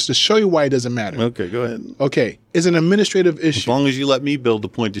point to show you why it doesn't matter. Okay, go ahead. Okay, it's an administrative As issue. long as you let me build a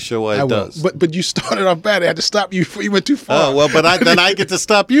point to show why I it will. does. But you started off bad. I had to stop you before you went too far. Oh well, but then I get to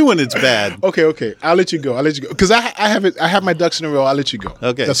stop you when it's bad. Okay. I'll let you go. Because I have it. I have my ducks in a row. I'll let you go.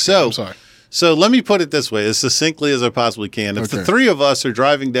 Okay, That's so I'm sorry. So let me put it this way, as succinctly as I possibly can. If the Okay. three of us are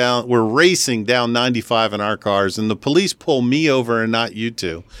driving down, we're racing down 95 in our cars, and the police pull me over and not you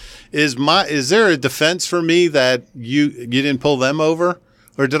two, is there a defense for me that you didn't pull them over,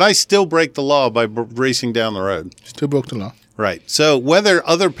 or did I still break the law by racing down the road? Still broke the law. Right. So whether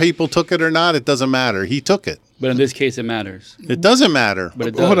other people took it or not, it doesn't matter. He took it. But in this case, it matters. It doesn't matter. But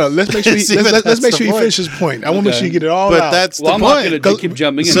it does. Hold on. Let's make sure. See, but Let's that's make the sure you point. finish his point. I want to make Okay. sure you get it all But out. that's Well, the I'm point. not going to keep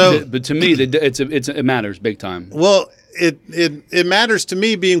jumping in. So- But to me, it matters big time. Well, it matters to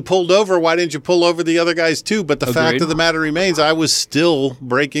me being pulled over. Why didn't you pull over the other guys too? But the fact Agreed. of the matter remains, I was still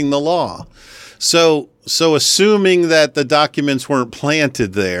breaking the law. So assuming that the documents weren't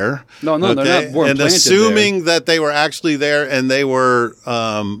planted there. No, they're not weren't and planted assuming that they were actually there and they were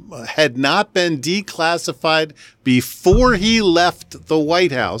had not been declassified before he left the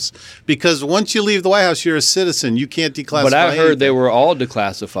White House, because once you leave the White House, you're a citizen. You can't declassify. But I heard anything. they were all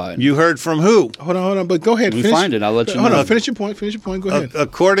declassified. You heard from who? Hold on. But go ahead. Let me find it. I'll let you know. Hold on. Finish your point. Go ahead.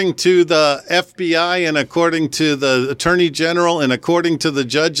 According to the FBI and according to the Attorney General and according to the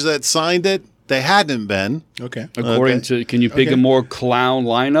judge that signed it, they hadn't been. Okay. According to, can you pick a more clown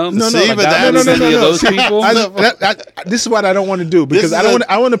lineup? No, See, like but that. that's any of those people. This is what I don't want to do, because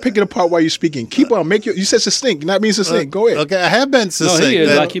I want to pick it apart while you're speaking. Keep on. You said succinct, not being succinct. Go ahead. Okay, I have been No, succinct. he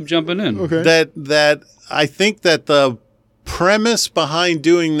is. I keep jumping in. Okay. That I think that the premise behind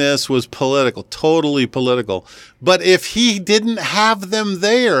doing this was political, totally political. But if he didn't have them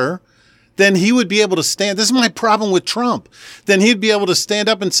there, then he would be able to stand. This is my problem with Trump. Then he'd be able to stand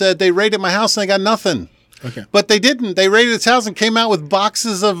up and said, they raided my house and I got nothing. Okay. But they didn't. They raided his house and came out with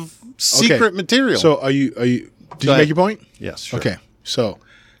boxes of secret material. So did you make your point? Yes, sure. Okay. So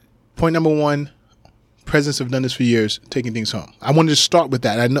point number one, presidents have done this for years, taking things home. I wanted to start with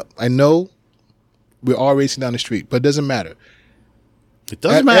that. I know we're all racing down the street, but it doesn't matter. It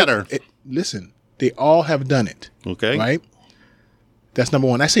doesn't matter. Listen, they all have done it. Okay. Right? That's number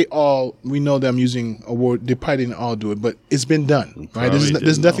one. I say all. We know that I'm using a word. They probably didn't all do it, but it's been done. Right?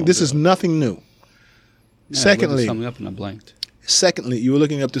 This is nothing new. Yeah, Secondly, something up and I blanked. Secondly, you were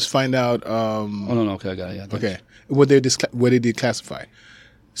looking up to find out. Oh no, okay, I got it. Yeah, Okay, where they declassified.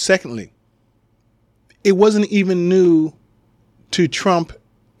 Secondly, it wasn't even new to Trump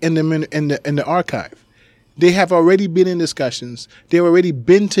in the archive. They have already been in discussions. They've already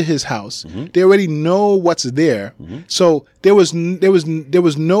been to his house. Mm-hmm. They already know what's there. Mm-hmm. So there was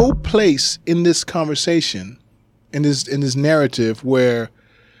no place in this conversation, in this narrative, where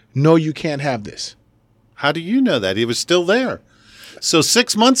no, you can't have this. How do you know that? He was still there. So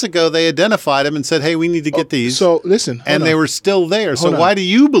 6 months ago, they identified him and said, hey, we need to get these. So listen. And they were still there. So why do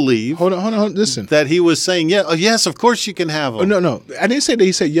you believe hold on, listen. that he was saying, yes, of course you can have them? No. I didn't say that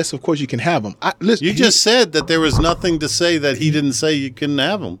he said, yes, of course you can have them. Listen, you just said that there was nothing to say that he didn't say you couldn't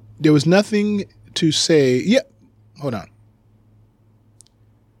have them. There was nothing to say. Yeah. Hold on.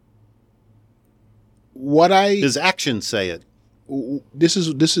 His actions say it. This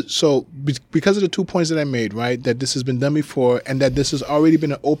is so because of the 2 points that I made, right? That this has been done before, and that this has already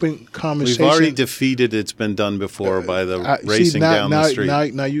been an open conversation. We've already defeated it's been done before by the racing down the street.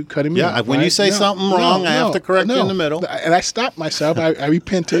 Now you cutting me off. Yeah, when you say something wrong, I have to correct you in the middle. And I stopped myself. I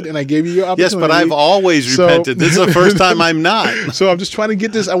repented, and I gave you your opportunity. Yes, but I've always repented. This is the first time I'm not. So I'm just trying to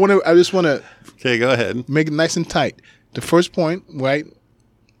get this. I just want to. Okay, go ahead. Make it nice and tight. The first point, right?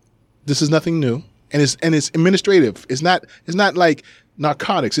 This is nothing new. And it's administrative. It's not like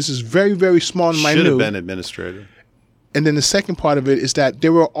narcotics. This is very, very small and minute. Should have been administrative. And then the second part of it is that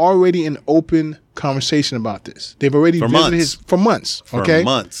there were already an open conversation about this. They've already visited for months. Okay? For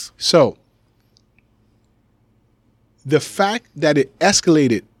months. So the fact that it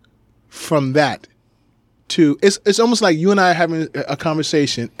escalated from that to it's almost like you and I are having a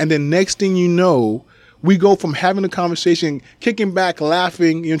conversation, and then next thing you know, we go from having a conversation, kicking back,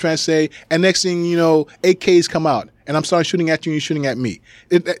 laughing, you know what I'm trying to say, and next thing you know, AKs come out, and I'm starting shooting at you, and you're shooting at me.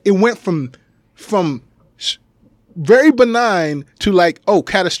 It went from very benign to like, oh,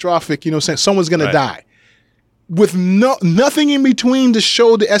 catastrophic, you know what I'm saying, someone's going to die. With nothing in between to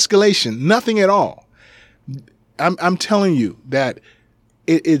show the escalation, nothing at all. I'm telling you that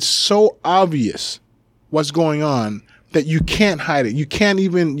it's so obvious what's going on that you can't hide it. You can't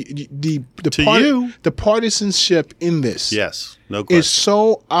even the partisanship in this. Yes, no question. Is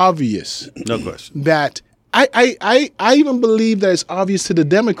so obvious. No question. That I even believe that it's obvious to the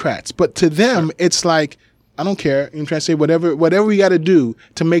Democrats, but to them it's like, I don't care. I'm trying to say whatever we got to do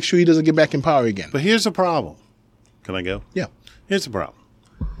to make sure he doesn't get back in power again. But here's the problem. Can I go? Yeah. Here's the problem.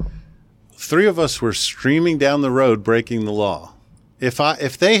 3 of us were streaming down the road breaking the law.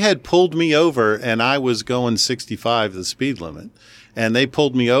 If they had pulled me over and I was going 65 the speed limit, and they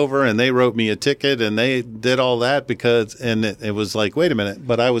pulled me over and they wrote me a ticket and they did all that and it was like, wait a minute,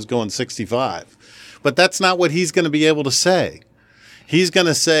 but I was going 65. But that's not what he's going to be able to say. He's going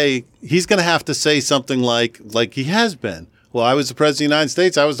to have to say something like he has been. Well, I was the president of the United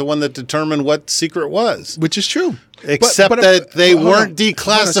States. I was the one that determined what secret was. Which is true. Except that they weren't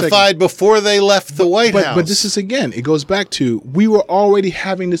declassified before they left the White House. But this is, again, it goes back to, we were already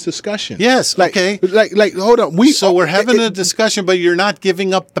having this discussion. Yes, okay. Like hold on. We're having a discussion, but you're not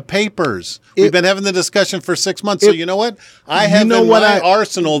giving up the papers. We've been having the discussion for 6 months. So you know what? I have in my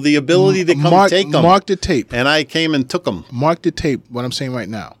arsenal the ability to come take them. Mark the tape. And I came and took them. Mark the tape, what I'm saying right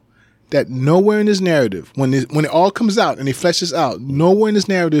now. that nowhere in this narrative, when it all comes out and they flesh this out, nowhere in this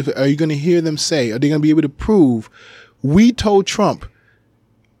narrative are you going to hear them say, are they going to be able to prove, we told Trump,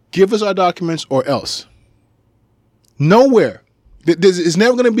 give us our documents or else. Nowhere. It's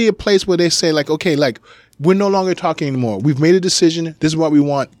never going to be a place where they say, like, okay, like, we're no longer talking anymore. We've made a decision. This is what we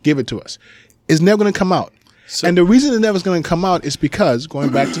want. Give it to us. It's never going to come out. And the reason it never is going to come out is because, going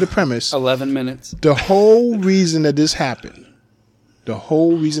back to the premise, 11 minutes. the whole reason that this happened,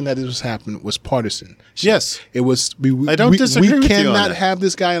 was partisan. Yes. It was. I don't disagree with you on cannot that. have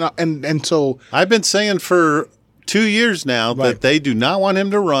this guy and so I've been saying for 2 years now Right. that they do not want him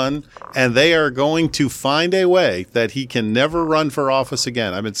to run, and they are going to find a way that he can never run for office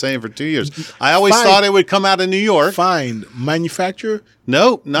again. I've been saying for 2 years. I always Fine. thought it would come out of New York. find manufacturer.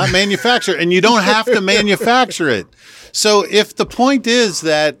 No, not manufacture. And you don't have to manufacture it. So if the point is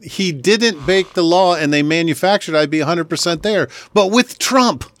that he didn't break the law and they manufactured, I'd be 100% there. But with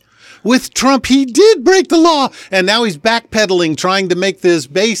Trump, he did break the law. And now he's backpedaling, trying to make this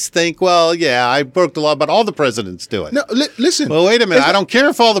base think, well, yeah, I broke the law, but all the presidents do it. No, listen. Well, wait a minute. I don't care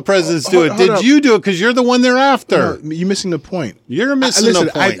if all the presidents do it. Hold Did up. you do it? Because you're the one they're after. No, you're missing the point. You're missing listen,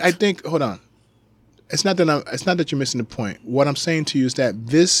 the point. I think. Hold on. It's not that you're missing the point. What I'm saying to you is that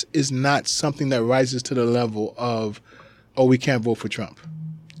this is not something that rises to the level of, oh, we can't vote for Trump.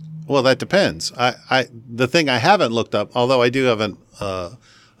 Well, that depends. The thing I haven't looked up, although I do have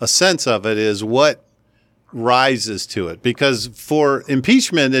a sense of it, is what rises to it. Because for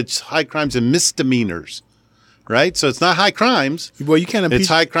impeachment, it's high crimes and misdemeanors, right? So it's not high crimes. Well, you can't impeach. It's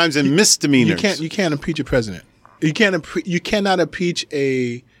high crimes and misdemeanors. You can't impeach a president. You cannot impeach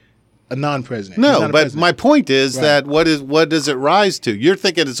a non-president. He's No, not a but president. my point is Right. that what does it rise to? You're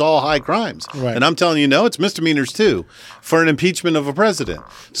thinking it's all high crimes, Right. and I'm telling you, no, it's misdemeanors too for an impeachment of a president.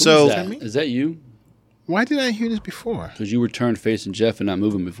 So Is that you? Why did I hear this before? Because you were turned facing Jeff and not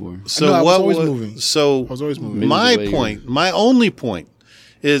moving before. So No, I was what always wa- moving. So I was always moving. my Maybe the way point, my only point,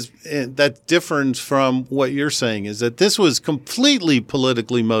 is that difference from what you're saying is that this was completely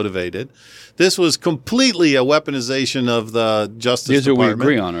politically motivated. This was completely a weaponization of the Justice These are we Department.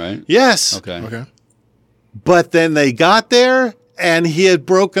 agree on, right? Yes. Okay. Okay. But then they got there and he had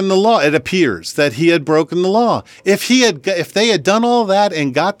broken the law. It appears that he had broken the law. If they had done all that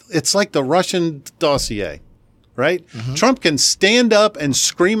and it's like the Russian dossier, right? Trump can stand up and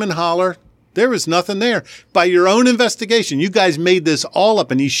scream and holler. There was nothing there. By your own investigation, you guys made this all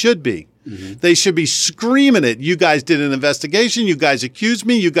up, and he should be. They should be screaming it. You guys did an investigation. You guys accused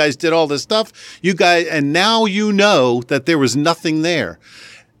me. You guys did all this stuff. And now you know that there was nothing there.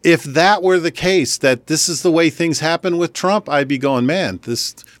 If that were the case, that this is the way things happen with Trump, I'd be going, man,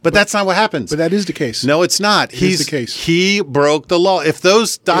 but that's not what happens. But that is the case. No, it's not. is the case. He broke the law. If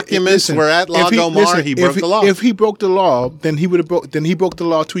those documents Listen, were at if Lagomar, he broke the law. If he broke the law, then he broke the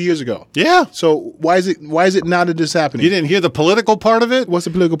law 2 years ago. Yeah. So why is it now that this is happening? You didn't hear the political part of it? What's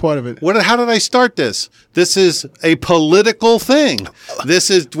the political part of it? How did I start this? This is a political thing.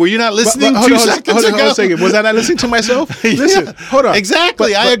 Were you not listening Hold 2 on, seconds hold ago? on a second. Was I not listening to myself? Listen, Yeah, hold on.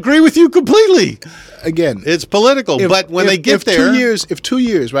 Exactly. But I agree with you completely. again, It's political. But when they get there. 2 years, if 2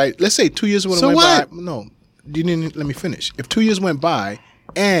 years, right? Let's say 2 years went So by. what? No, you didn't let me finish. If 2 years went by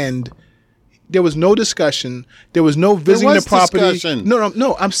and there was no discussion, there was no visiting was the property. discussion.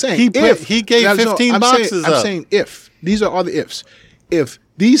 No. I'm saying He gave No, 15 I'm boxes saying, up. I'm saying if these are all the ifs. If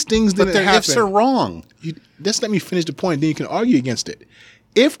these things But didn't their happen, ifs are wrong. just let me finish the point. Then you can argue against it.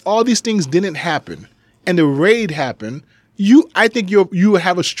 If all these things didn't happen and the raid happened, I think you would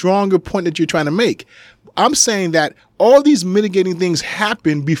have a stronger point that you're trying to make. I'm saying that all these mitigating things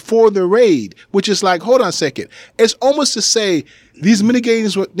happened before the raid, which is like, hold on a second. It's almost to say these mitigating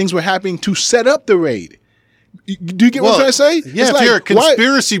things were happening to set up the raid. Do you get what I'm trying to say? Yeah, It's if like, you're a why-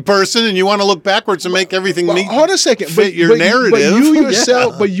 conspiracy person and you want to look backwards and make everything Well, meet, hold on a second. fit your narrative.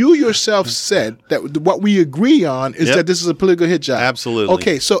 But you yourself said that what we agree on is Yep. that this is a political hit job. Absolutely.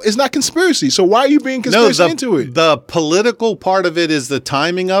 Okay, so it's not conspiracy. So why are you being conspiracy into it? The political part of it is the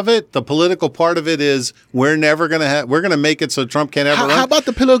timing of it. The political part of it is we're going to make it so Trump can't ever run. How about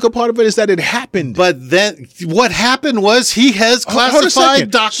the political part of it is that it happened? But then what happened was he has Hold on a classified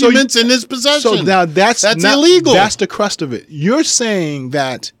second. documents in his possession. So now that's not, illegal. That's the crust of it. You're saying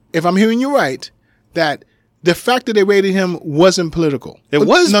that, if I'm hearing you right, that the fact that they raided him wasn't political. It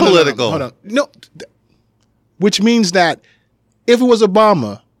was political. Hold on. No. Which means that if it was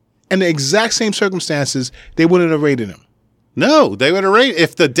Obama and the exact same circumstances, they wouldn't have raided him. No, they would have raided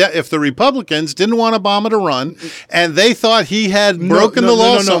if the Republicans didn't want Obama to run and they thought he had broken the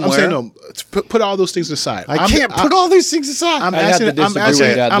law somewhere. I'm saying no. Put all those things aside. I can't put all these things aside. I'm I have to asking. I'm disagree asking.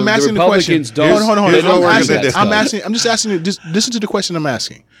 with that. I'm The asking the question. Republicans don't- Hold on. Here's what we're gonna do. I'm just asking you. Just listen to the question I'm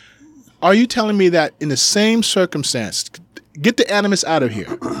asking. Are you telling me that in the same circumstance, get the animus out of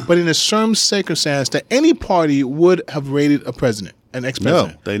here, but in the same circumstance that any party would have raided a president, an No,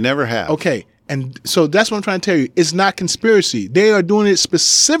 ex-president? they never have. Okay. And so that's what I'm trying to tell you. It's not conspiracy. They are doing it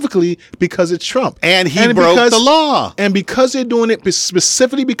specifically because it's Trump. And he broke the law. And because they're doing it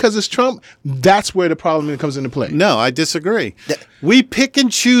specifically because it's Trump, that's where the problem comes into play. No, I disagree. We pick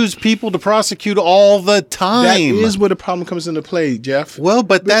and choose people to prosecute all the time. That is where the problem comes into play, Jeff. Well,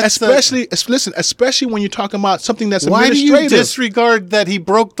 but that's especially when you're talking about something that's why do administrative. you disregard that he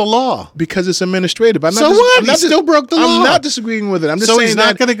broke the law? Because it's administrative. I'm not So what? I'm not He still broke the law. I'm not disagreeing with it. I'm just So saying he's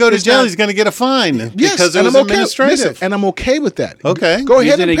not going to go to it's jail. not- He's going to get a fine Yes, because it and was I'm okay. administrative. Listen, and I'm okay with that. Okay. Go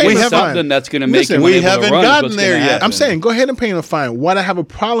He's ahead going and to pay get him a fine. something that's going to make Listen, him we unable to haven't run, is gotten what's there gonna yet. happen. I'm saying, go ahead and pay him a fine. What I have a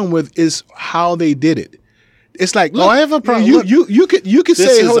problem with is how they did it. It's like, look, I have a problem. You could This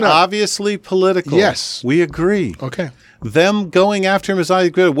say, is hold on. obviously political. Yes. We agree. Okay. Them going after him is not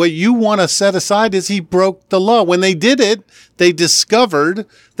good. What you want to set aside is he broke the law. When they did it, they discovered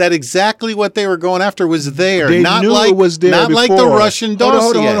that exactly what they were going after was there. They not knew like, it was there not before. like the Russian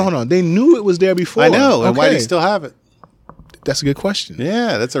dossier. Hold on. They knew it was there before. I know. And why do Okay. he still have it? That's a good question.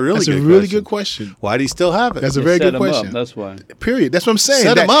 Yeah, that's a really That's good a really question. good question. Why do you still have it? That's a They very set good him up, question. that's why. Period. That's what I'm saying.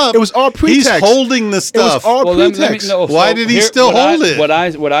 Set That- him up. It was all pretext. He's holding the It was stuff. all Well, let me pretext. know. Why did he still hold it? What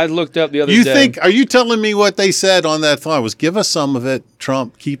I looked up the other You day. think? Are you telling me what they said on that phone was give us some of it,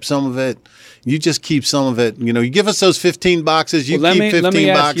 Trump, keep some of it. You just keep some of it. You know, you give us those 15 boxes. You Well, keep let me 15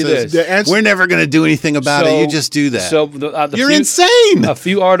 ask you boxes. this. The answer- We're never going to do anything about it. So- You just do that. So the You're few- insane. A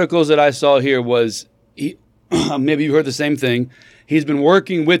few articles that I saw here was maybe you heard the same thing. He's been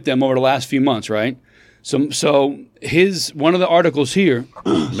working with them over the last few months, right? So his one of the articles here,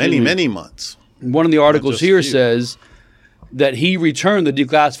 many months. one of the articles just here few. says that he returned the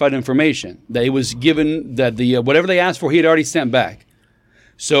declassified information that he was given, that the whatever they asked for he had already sent back.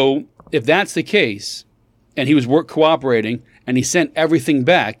 So if that's the case, and he was cooperating, and he sent everything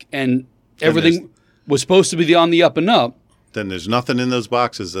back, and everything was supposed to be on the up and up, Then there's nothing in those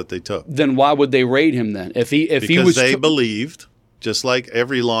boxes that they took then why would they raid him then? If he because was they believed, just like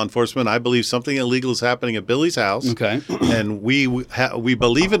every law enforcement, I believe something illegal is happening at Billy's house. Okay. And we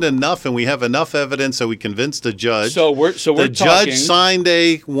believe it enough, and we have enough evidence that we convinced the judge. So we're the talking, judge signed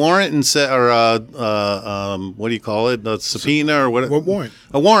a warrant and said, or what do you call it? A subpoena or what? What warrant?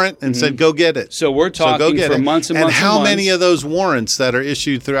 A warrant, and said, "Go get it." So we're So go talking get for it. months and and months how and many months. of those warrants that are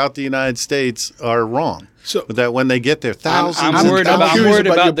issued throughout the United States are wrong? So- that when they get there, thousands. I'm and worried I'm about, curious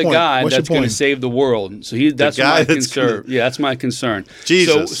about your the point. guy What's your that's going to point? save the world. So that's guy my that's concern. gonna- Yeah, that's my concern.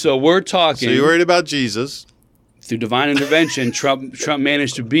 Jesus. So we're talking So you're worried about Jesus? through divine intervention. Trump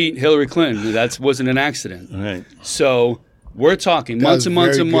managed to beat Hillary Clinton. That wasn't an accident. Right. So we're talking months was and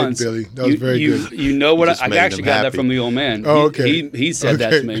months very and good, months. Billy. That was very good. You know what? Just I made actually him got that happy. from the old man. Oh, okay. He said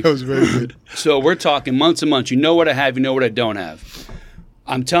that to me. That was very good. So we're talking months and months. You know what I have. You know what I don't have.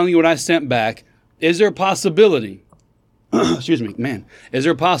 I'm telling you what I sent back. Is there a possibility? Excuse me, man. Is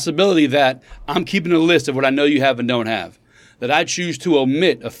there a possibility that I'm keeping a list of what I know you have and don't have? That I choose to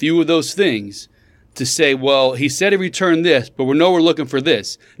omit a few of those things to say, well, he said he returned this, but we're looking for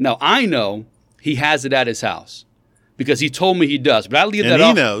this. Now I know he has it at his house because he told me he does. But I leave And that he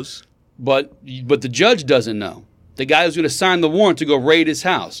off. knows. But the judge doesn't know. The guy who's going to sign the warrant to go raid his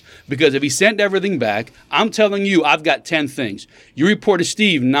house. Because if he sent everything back, I'm telling you, I've got 10 things. You reported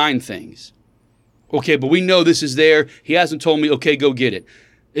Steve 9 things. Okay, but we know this is there. He hasn't told me, okay, go get it.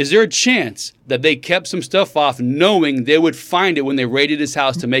 Is there a chance that they kept some stuff off knowing they would find it when they raided his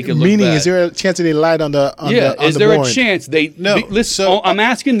house to make it look Meaning, bad? is there a chance that they lied on the Is the there warrant? a chance they No, listen? so- I'm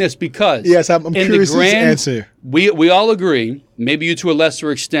asking this because Yes, I'm in curious the as to grand, answer. We all agree, maybe you to a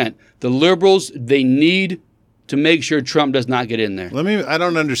lesser extent, the liberals they need to make sure Trump does not get in there. I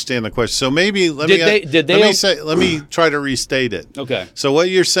don't understand the question. So maybe let me try to restate it. Okay. So what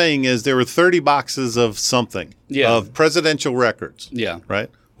you're saying is there were 30 boxes of something, Yeah. of presidential records. Yeah. Right?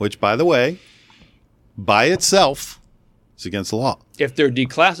 Which, by the way, by itself is against the law. If they're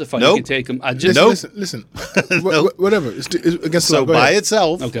declassified, Nope. you can take them. I just Nope. Listen. Whatever. It's against the law. So Go by ahead.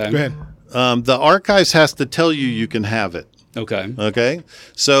 itself, okay. Go ahead. the archives has to tell you can have it. Okay. Okay?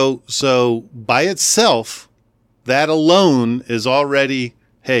 So by itself, that alone is already,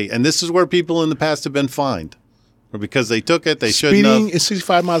 hey, and this is where people in the past have been fined. Or because they took it, they shouldn't Speeding have. is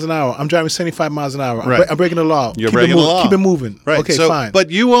 65 miles an hour. I'm driving 75 miles an hour. Right. I'm breaking the law. You're Keep breaking it the moving. law. Keep it moving. Right. Okay, so, fine. But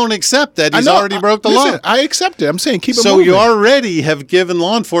you won't accept that. He's I know, already broke the listen, law. I accept it. I'm saying keep it So moving. you already have given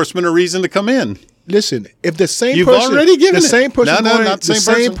law enforcement a reason to come in. Listen, if the same You've person, already given the it. same person, No, going, not the same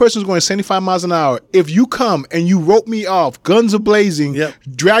same person. person's going 75 miles an hour. If you come and you rope me off, guns are blazing, Yep.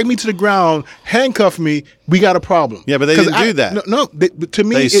 drag me to the ground, handcuff me, we got a problem. Yeah, but they 'Cause didn't do that. No, to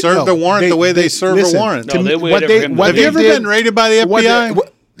me, They served the warrant the way they serve a listen, warrant. to No, me, they waited for him to Have do you it. ever been raided by the FBI?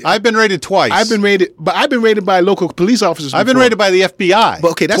 I've been raided twice. I've been raided by local police officers. I've been before. raided by the FBI.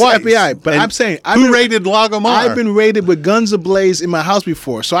 But okay, that's twice. the FBI. But And I'm saying, who raided Lagomar? I've been raided with guns ablaze in my house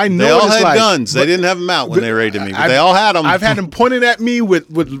before, so I know They what all it's had like. guns. They But- didn't have them out when they raided me, but I've- they all had them. I've had them pointed at me with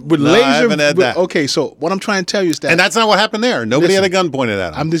laser. I haven't had that. Okay, so what I'm trying to tell you is that, and that's not what happened there. Nobody Listen, had a gun pointed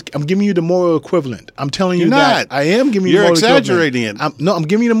at them. I'm giving you the moral equivalent. I'm telling you You're that not. I am giving you. You're the moral exaggerating equivalent. it. I'm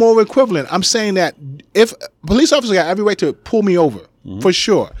giving you the moral equivalent. I'm saying that if a police officer got every right to pull me over for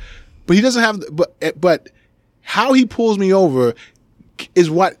sure, but he doesn't have. But how he pulls me over is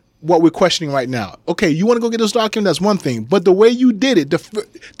what we're questioning right now. Okay, you want to go get those documents? That's one thing. But the way you did it,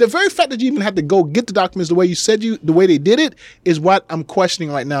 the very fact that you even had to go get the documents the way you said the way they did it is what I'm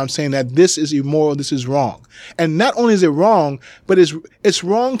questioning right now. I'm saying that this is immoral. This is wrong. And not only is it wrong, but it's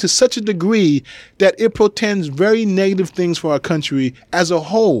wrong to such a degree that it portends very negative things for our country as a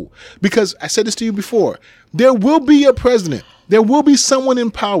whole. Because I said this to you before, there will be a president. There will be someone in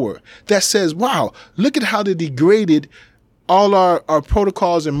power that says, wow, look at how they degraded all our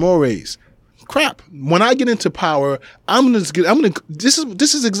protocols and mores. Crap. When I get into power, this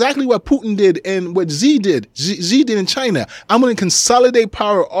is exactly what Putin did and what Xi did in China. I'm going to consolidate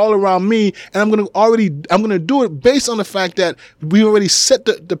power all around me, and I'm going to do it based on the fact that we already set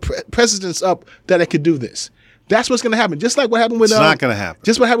the precedents up that I could do this. That's what's going to happen. Just like what happened with It's not going to happen.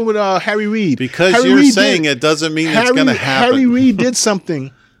 Just what happened with Harry Reid. Because Harry you're Reid saying it doesn't mean it's going to happen. Harry Reid did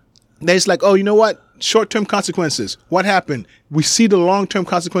something that it's like, oh, you know what? Short-term consequences. What happened? We see the long-term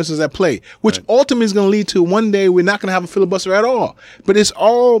consequences at play, which ultimately is going to lead to one day we're not going to have a filibuster at all. But it's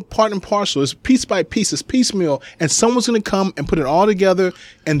all part and parcel. It's piece by piece. It's piecemeal. And someone's going to come and put it all together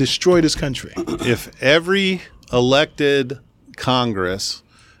and destroy this country. If every elected Congress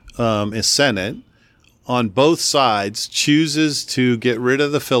and Senate on both sides chooses to get rid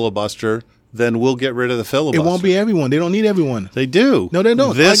of the filibuster, then we'll get rid of the It filibuster. won't be everyone. They don't need everyone. They do. No, they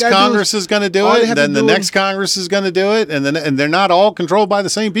don't. This All they gotta do Congress is going to do all they it, have to then the do next is- Congress is going to do it, and they're not all controlled by the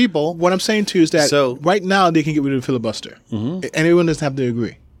same people. What I'm saying to you is that So- right now they can get rid of the filibuster. And everyone doesn't have to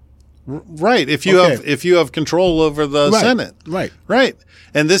agree. Right. If you Okay. have control over the Right. Senate. Right. Right.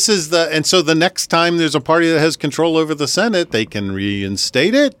 And so the next time there's a party that has control over the Senate, they can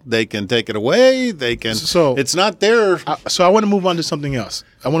reinstate it, they can take it away, they can So- it's not their So I want to move on to something else.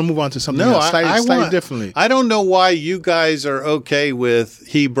 I want to move on to something else slightly differently. I don't know why you guys are okay with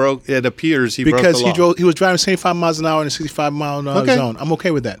it appears he broke Because the law. he was driving 75 miles an hour in a 65 mile an hour Okay. zone. I'm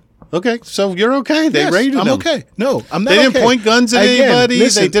okay with that. Okay, so you're okay. They Yes, raided I'm him. okay. No, I'm not. They didn't okay. point guns at anybody.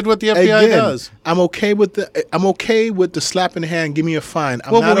 They did what the FBI does. I'm okay with the slap in the hand. Give me a fine.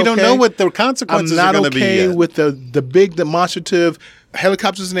 I'm Well, not but we don't okay- know what the I'm consequences not are going to be okay yet. with the big demonstrative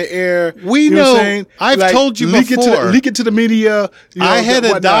helicopters in the air. We you know. What know. I'm saying? I've told you leak before. Leak it to the media. You know, I had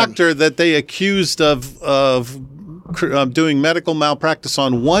a whatnot. doctor that they accused of doing medical malpractice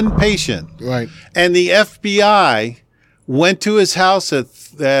on one patient, Right. and the FBI went to his house at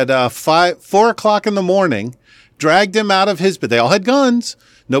 4 o'clock in the morning, dragged him out of his bed. They all had guns.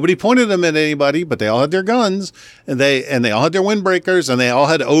 Nobody pointed them at anybody, but they all had their guns, and they all had their windbreakers, and they all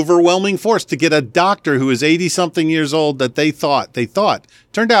had overwhelming force to get a doctor who was 80-something years old that they thought.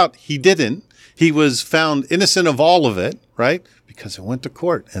 Turned out he didn't. He was found innocent of all of it, right? Because it went to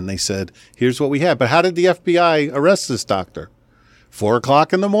court, and they said, here's what we have. But how did the FBI arrest this doctor? 4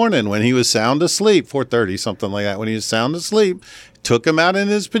 o'clock in the morning when he was sound asleep, 4:30, something like that, when he was sound asleep, took him out in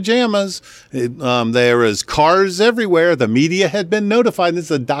his pajamas. There was cars everywhere. The media had been notified. This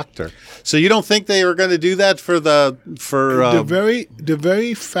is a doctor. So you don't think they were going to do that for the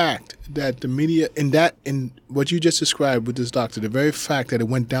very fact that the media in what you just described with this doctor, the very fact that it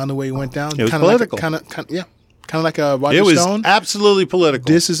went down the way it went down, It was kinda political. Kind of like a Roger it was Stone. absolutely political.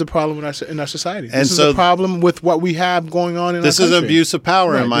 This is a problem in our society. And This is so- a problem with what we have going on in This our is country. abuse of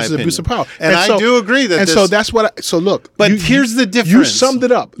power, Right, in my this opinion. is abuse of power. And I do agree that And this- so that's what. So look. But here's the You difference. summed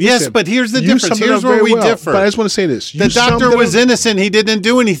it up. Yes, Listen, but here's the you difference. summed it Here's up where very we well. differ. But I just want to say this. The You summed doctor it was up, innocent. He didn't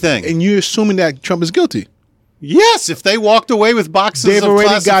do anything. and you're assuming that Trump is guilty. Yes, if they walked away with boxes They've of already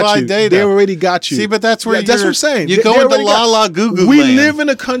classified got you. data. They already got you. See, but that's where that's what I'm saying. You They go into already got- la goo goo We land. live in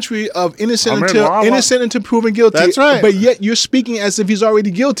a country of innocent That's until proven guilty. That's right. But yet you're speaking as if he's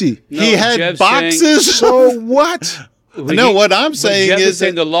already guilty. He had Jeff's boxes. So what? No, what I'm saying Jeff is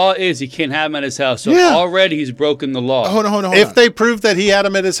saying that the law is he can't have him at his house. So Yeah. already he's broken the law. Hold on. if they prove that he had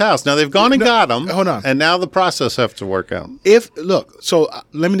him at his house, now they've gone and got him. hold on. And now the process has to work out. So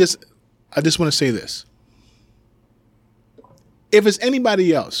let me just. I just want to say this. If it's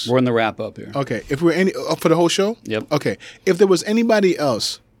anybody else, We're in the wrap up here. okay. If we're any for the whole show, Yep. okay. If there was anybody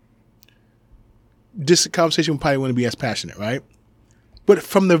else, this conversation probably wouldn't be as passionate, right? But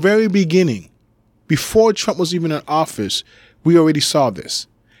from the very beginning, before Trump was even in office, we already saw this.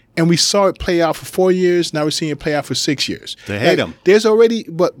 And we saw it play out for 4 years. Now we're seeing it play out for 6 years. They hate him. There's already,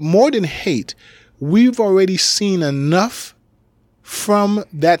 but more than hate, we've already seen enough from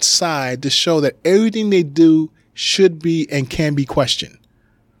that side to show that everything they do should be and can be questioned.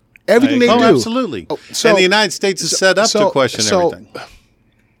 Everything they do. Absolutely. so- and the United States is set up to question everything.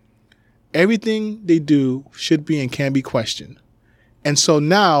 Everything they do should be and can be questioned. And so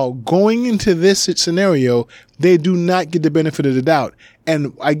now, going into this scenario, they do not get the benefit of the doubt.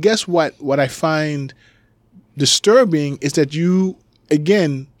 And I guess what I find disturbing is that you,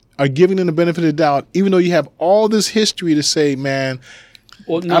 again, are giving them the benefit of the doubt, even though you have all this history to say, man,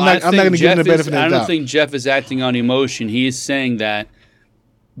 Well, no, I'm not I going to give him the benefit of the I doubt. don't think Jeff is acting on emotion. He is saying that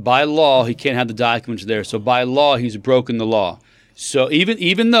by law he can't have the documents there. So by law he's broken the law. So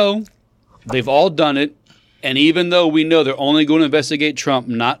even though they've all done it, and even though we know they're only going to investigate Trump,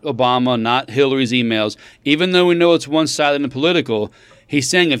 not Obama, not Hillary's emails, even though we know it's one-sided and political, he's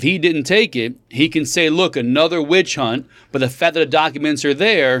saying if he didn't take it, he can say, look, another witch hunt, but the fact that the documents are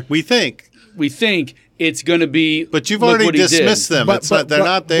there, We think. we think it's going to be. But you've look already what he did. dismissed them. But- They're but-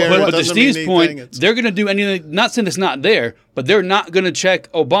 not there. but- It But to doesn't mean Steve's point, anything. It's- they're going to do anything. Not saying it's not there, but they're not going to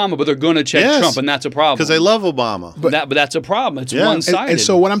check Obama, but they're going to check Yes. Trump, and that's a problem. Because they love Obama. But that's a problem. It's Yeah. one-sided. and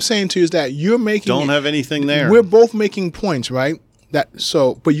so what I'm saying to you is that you're making Don't have anything there. We're both making points, right?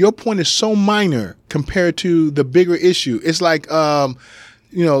 But your point is so minor compared to the bigger issue. It's like, No,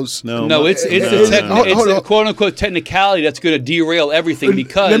 it's Hold a on. quote-unquote technicality that's going to derail everything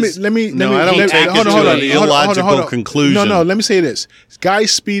because let me No, I don't take it hold to on, an hold on, illogical hold on. conclusion. No, let me say this: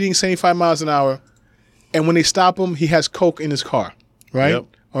 guy's speeding 75 miles an hour, and when they stop him, he has coke in his car, right? Yep.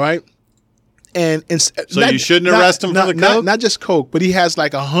 All right. And So you shouldn't arrest him for the coke? Not just coke, but he has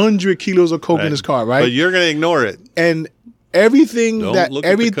like 100 kilos of coke in his car, right? But you're going to ignore it. And everything Don't that look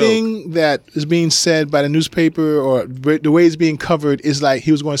at the that is being said by the newspaper or the way it's being covered is like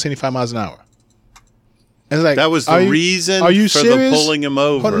he was going 75 miles an hour. And it's like, That was the are you- reason are you for serious? the pulling him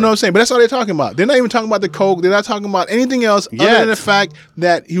over. Hold on, no, I'm saying, but that's all they're talking about. They're not even talking about the coke. They're not talking about anything else other Yet. than the fact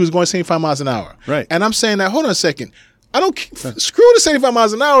that he was going 75 miles an hour. Right. And I'm saying that. Hold on a second. I don't screw the 75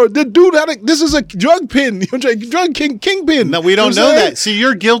 miles an hour. The dude this is a drug pin, drug kingpin. No, we don't You know know what I'm saying? that. See,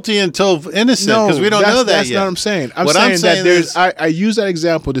 you're guilty until innocent because we don't know that that's yet. not what I'm saying. I'm What saying, I'm saying that there's. is- I use that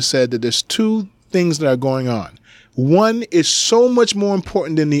example to say that there's two things that are going on. One is so much more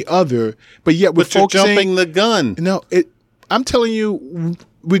important than the other, but yet we're But you're focusing. jumping the gun. No, I'm telling you,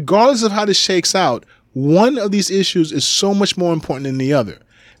 regardless of how this shakes out, one of these issues is so much more important than the other.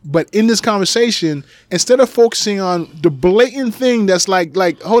 But in this conversation, instead of focusing on the blatant thing that's like,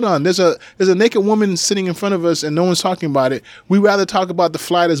 hold on, there's a naked woman sitting in front of us and no one's talking about it. We rather talk about the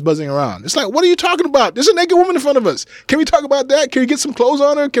fly that's buzzing around. It's like, what are you talking about? There's a naked woman in front of us. Can we talk about that? Can we get some clothes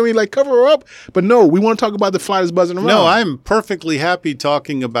on her? Can we cover her up? But no, we want to talk about the fly that's buzzing around. No, I'm perfectly happy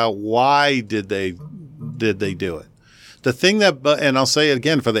talking about why did they do it. The thing that, and I'll say it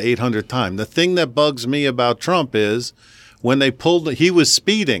again for the 800th time, the thing that bugs me about Trump is when they he was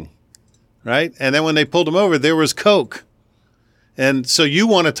speeding, right? And then when they pulled him over, there was coke. And so you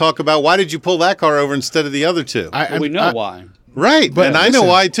want to talk about why did you pull that car over instead of the other two? we know why. Right, But and I know listen,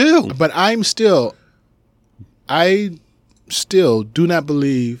 why too. But I still do not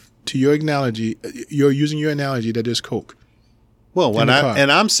believe, to your analogy, you're using your analogy that there's coke. Well, when the car.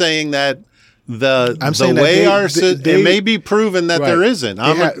 I'm saying that I'm the saying that way they- it may be proven that Right. there isn't. They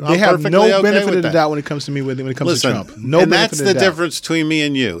I'm have perfectly no okay benefit with of the that. doubt when it comes to me when it comes Listen, to Trump. No and benefit that's of the the doubt. difference between me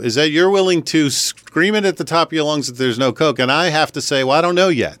and you is that you're willing to scream it at the top of your lungs that there's no coke, and I have to say, well, I don't know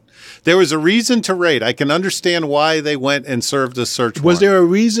yet. There was a reason to raid. I can understand why they went and served a search warrant. Was there a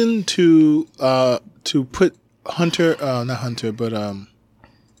reason to put Hunter, not Hunter, but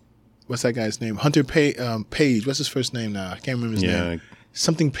what's that guy's name? Hunter Page. What's his first name now? I can't remember his Yeah. name.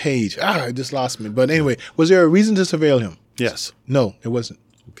 Something Page. It just lost me. But anyway, was there a reason to surveil him? Yes. No, there wasn't.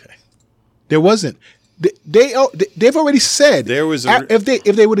 Okay. There wasn't. They've already said There was if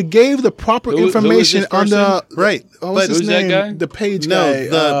they would have gave the proper Who was information this on the person? Right. what's But his who's that name? guy? The Page No, guy.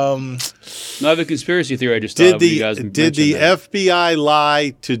 No, I have a conspiracy theory I just thought Did of when you the guys did mentioned the that. FBI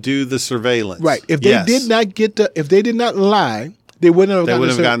lie to do the surveillance? Right. If they Yes. did not if they did not lie, they wouldn't have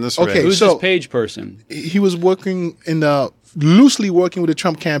gotten the surveillance. Okay, Who's so this Page person? he was working loosely working with the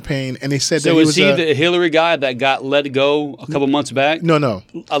Trump campaign, and they said So that he is was he the Hillary guy that got let go a couple months back? no.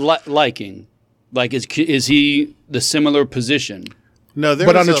 Liking. Like, is he the similar position? No, there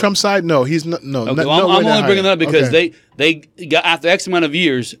But was on the Trump side, no, he's not. No, Okay, no, well, I'm only bringing that up because okay. they got after X amount of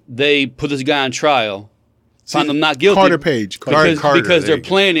years, they put this guy on trial, found him not guilty. Carter Page. Because, Carter, because there they're you go.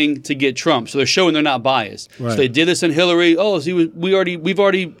 planning to get Trump, so they're showing they're not biased. Right. So they did this in Hillary. Oh, see, we've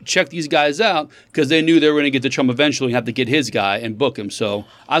already checked these guys out because they knew they were going to get to Trump eventually and have to get his guy and book him. So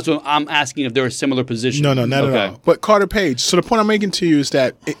I'm asking if they're a similar position. No, not at all. But Carter Page. So the point I'm making to you is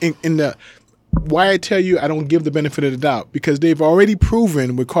that in the why I tell you I don't give the benefit of the doubt, because they've already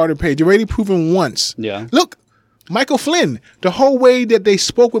proven with Carter Page, they've already proven once. Yeah. Look, Michael Flynn, the whole way that they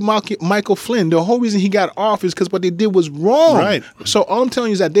spoke with Michael Flynn, the whole reason he got off is because what they did was wrong. Right. So all I'm telling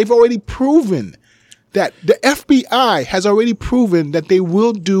you is that they've already proven that the FBI has already proven that they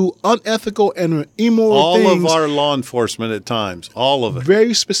will do unethical and immoral All things. of our law enforcement at times, all of it.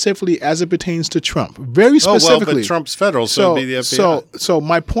 Very specifically as it pertains to Trump. Very Oh, specifically. well, but Trump's federal, so it'd be the FBI. So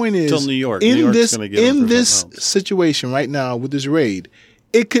my point is, Till New York. in New York's this gonna get him in for this something else. situation right now with this raid,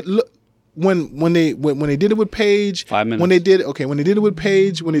 it could look when they did it with Page. 5 minutes. When they did it with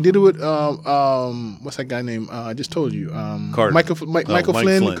Page. When they did it with what's that guy name? I just told you. Carter. Michael Mike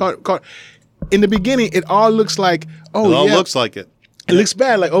Flynn. Flynn. In the beginning, it all looks like It oh all yeah, looks like it. it looks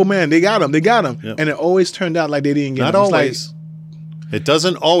bad. Like oh man, they got him, Yep. and it always turned out like they didn't get Not him. It's like, always. It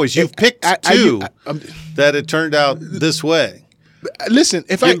doesn't always. You've picked two that it turned out this way. listen,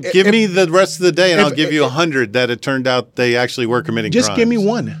 if Give me the rest of the day, and if- I'll give you 100 that it turned out they actually were committing just crimes. give me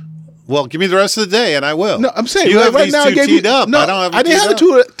one. Well, give me the rest of the day, and I will. No, I'm saying you like, have right these now two I gave teed you, up. No, I don't have. I didn't have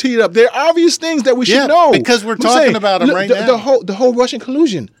it teed up. There are obvious things that we should Yeah, know because we're I'm talking saying, about 'em look, right the, now. The whole Russian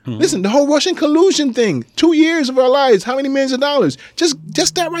collusion. Listen, the whole Russian collusion thing. 2 years of our lives. How many millions of dollars?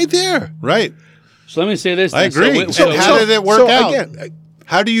 Just that right there. Right. So let me say this. I then. agree. So, How did it work out? Again,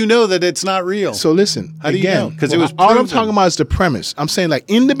 How do you know that it's not real? so listen. How do you again, know? 'Cause it was all I'm proven. talking about is the premise. I'm saying like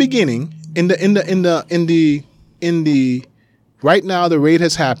in the beginning, in the right now the raid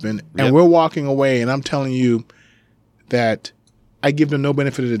has happened and Yep. we're walking away, and I'm telling you that I give them no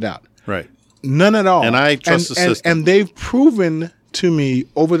benefit of the doubt. right. None at all. And I trust the system. And they've proven to me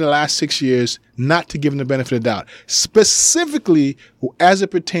over the last 6 years not to give them the benefit of the doubt, specifically as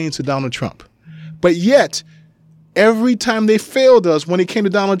it pertains to Donald Trump. But yet, every time they failed us when it came to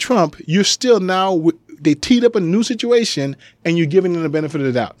Donald Trump, you're still now, they teed up a new situation and you're giving them the benefit of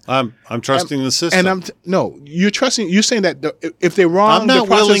the doubt. I'm trusting the system. And no, you're trusting. You're saying that if they're wrong, I'm not the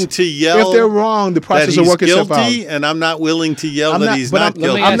process, willing to yell If they're wrong, the that process he's will work itself out. guilty, and I'm not willing to yell that he's not let me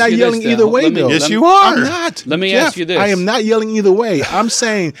guilty. ask I'm not you yelling this, then. either way, Let me- though. Yes, let you me- are. I'm not. Let me Jeff, ask you this. I am not yelling either way. I'm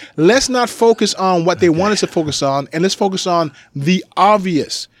saying let's not focus on what they want us to focus on, and let's focus on the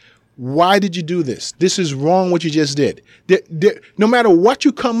obvious. Why did you do this? This is wrong what you just did. No matter what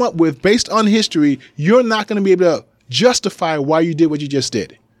you come up with based on history, you're not going to be able to justify why you did what you just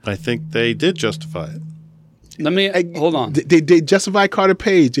did. I think they did justify it. Let me hold on. They justified Carter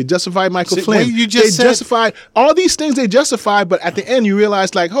Page. They justified Michael See, Flynn. wait, you just they said- justified all these things. They justified, but at the end, you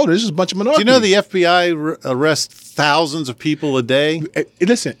realize, like, hold on, this is a bunch of Do minorities. you know the FBI arrests thousands of people a day?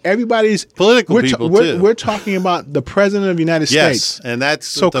 Listen, everybody's Political we're people, we're, too. We're talking about the president of the United Yes, States. and that's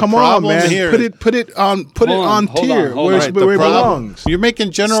So the come on, problem man. here. Put it on Hold on, tier hold where, on. it's- the where it problem- belongs. You're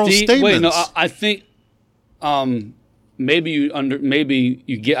making general Steve, statements. wait, no, I think maybe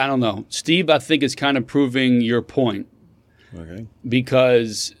you get. I don't know, Steve. I think is kind of proving your point Okay.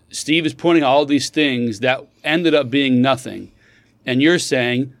 because Steve is pointing out all these things that ended up being nothing, and you're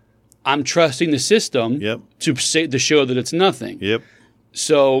saying I'm trusting the system Yep. to show that it's nothing. Yep.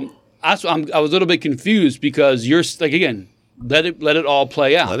 So I was a little bit confused because you're like again. Let it all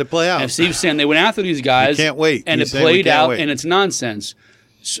play out. Let it play out. And Steve's saying they went after these guys. We can't wait. And He's it saying we played can't out, wait. and it's nonsense.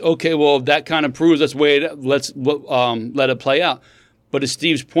 So, okay, well that kind of proves let's let it play out. But to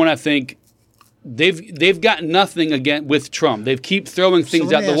Steve's point, I think they've got nothing again with Trump. They keep throwing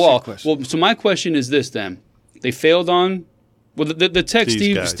things let at me the ask you a wall. question. Well, so my question is this then: they failed on the text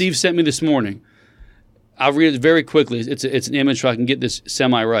These guys. Steve sent me this morning. I'll read it very quickly. It's an image so I can get this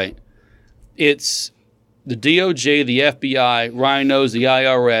semi right. It's the DOJ, the FBI, rhinos, the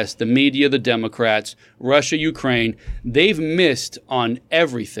IRS, the media, the Democrats, Russia, Ukraine. They've missed on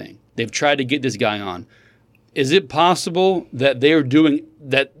everything. They've tried to get this guy on. Is it possible that they are doing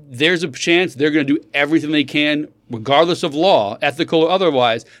that? There's a chance they're going to do everything they can, regardless of law, ethical or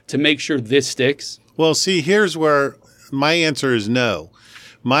otherwise, to make sure this sticks? Well, see, here's where my answer is no.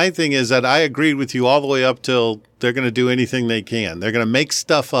 My thing is that I agreed with you all the way up till they're going to do anything they can. They're going to make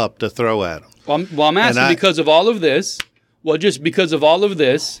stuff up to throw at them. Well, I'm asking because of all of this. Well, just because of all of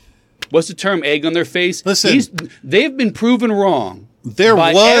this, what's the term? Egg on their face. Listen. They've been proven wrong. There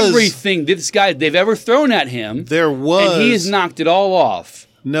by was everything this guy they've ever thrown at him. There was and he has knocked it all off.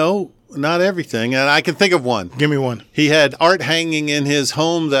 no. not everything, and I can think of one. Give me one. He had art hanging in his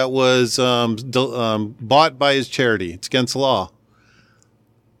home that was bought by his charity. It's against the law.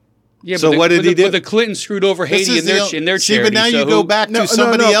 Yeah, So what did he do? But the Clintons screwed over This Haiti is in their see, charity. but now so you go back to No,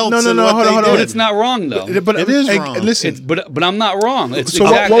 somebody no, else. no, no, and no, what hold on, they hold on. did. But it's not wrong though. But It is wrong. Listen. But I'm not wrong. It's So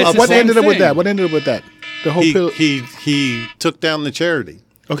exactly, it's the what same ended up with thing. that? What ended up with that? The whole pill. He took down the charity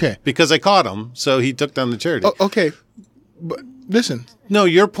Okay. because they caught him, so he took down the charity. Okay. But listen. No,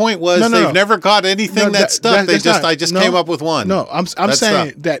 your point was No, no, they've no. never caught anything No, that stuck. I just no, came up with one. No, I'm That saying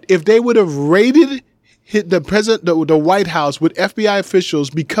stuck. that if they would have raided the president, the White House with FBI officials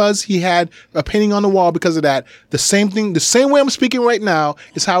because he had a painting on the wall because of that, the same way I'm speaking right now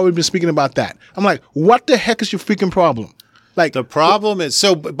is how we've been speaking about that. I'm like, what the heck is your freaking problem? Like The problem is,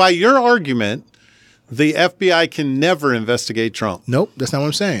 so by your argument, the FBI can never investigate Trump. nope, that's not what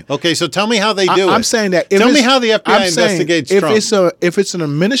I'm saying. Okay, so tell me how they do it. I'm saying that. Tell me how the FBI investigates Trump. If it's an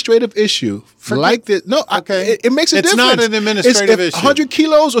administrative issue like this, no, Okay. it makes a It's difference. not an administrative issue. 100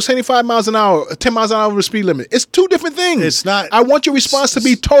 kilos or 75 miles an hour, 10 miles an hour over the speed limit. It's two different things. It's not- I want your response to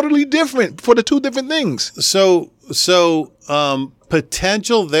be totally different for the two different things. So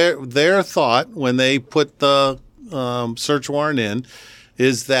potential. Their thought when they put the search warrant in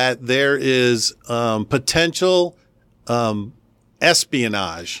is that there is potential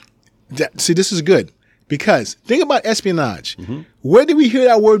espionage. See, this is good because think about espionage. Mm-hmm. Where did we hear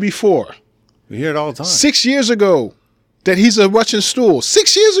that word before? We hear it all the time. 6 years ago. That he's a Russian stool.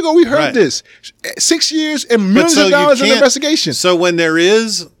 6 years ago, we heard Right. this. 6 years and But millions so of you dollars in can't- investigation. So when there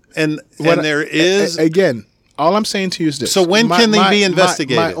is there is again. All I'm saying to you is this. So when can they be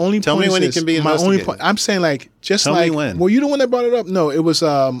investigated? My only Tell point me is when he this. can be My only investigated. point. I'm saying like just Tell me like when. Well, you the one that brought it up. No, it was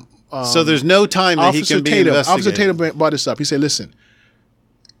so there's no time that he Officer can be Tatum. investigated. Officer Tatum brought this up. He said, "Listen,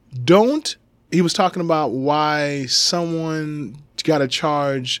 don't." He was talking about why someone got a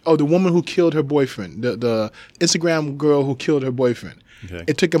charge. Oh, the woman who killed her boyfriend, the Instagram girl who killed her boyfriend. Okay.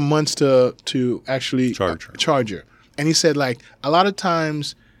 It took him months to actually Charge her. And he said, like a lot of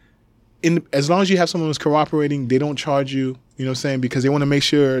times, as long as you have someone who's cooperating, they don't charge you. You know what I'm saying? Because they want to make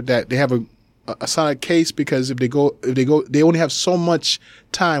sure that they have a solid case. Because if they go, they only have so much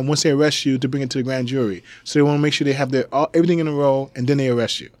time once they arrest you to bring it to the grand jury. So they want to make sure they have everything in a row, and then they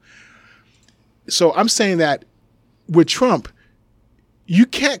arrest you. So I'm saying that with Trump, you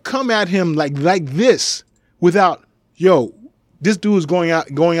can't come at him like this without, this dude is going out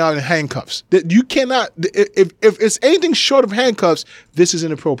in handcuffs. That you cannot. If it's anything short of handcuffs, this is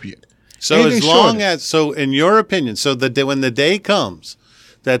inappropriate. So Anything as long short. as, so in your opinion, so that when the day comes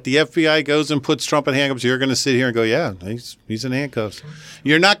that the FBI goes and puts Trump in handcuffs, you're going to sit here and go, yeah, he's in handcuffs.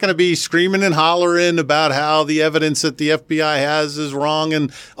 You're not going to be screaming and hollering about how the evidence that the FBI has is wrong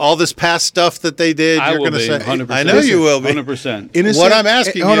and all this past stuff that they did. I You're will going to be, say, 100%. I know you will be. 100%. Innocent, What I'm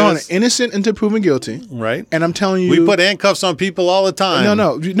asking hold you on, is- innocent until proven guilty, Right. And I'm telling you, We put handcuffs on people all the time.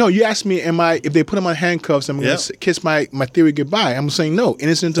 no. You asked me, if they put him on handcuffs, I'm going Yeah. to kiss my theory goodbye. I'm saying no,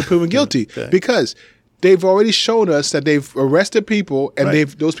 innocent until proven guilty, Okay. because they've already showed us that they've arrested people, and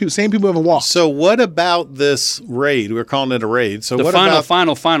Right. same people have walked. So what about this raid? We're calling it a raid. So The what final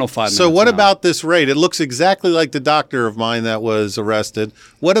about 5 minutes. So what now. about this raid? It looks exactly like the doctor of mine that was arrested.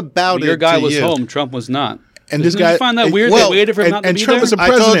 What about Your it guy to was you? home. Trump was not. And this Didn't guy- you find that and- weird? well, that waited for him not to and be Trump there? is a I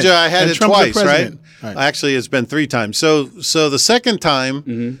told president. you I had And it Trump's the twice, right? president. Right. Actually, it's been 3 times. So the second time,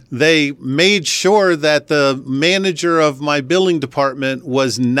 Mm-hmm. they made sure that the manager of my billing department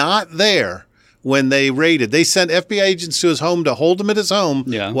was not there when they raided. They sent FBI agents to his home to hold him at his home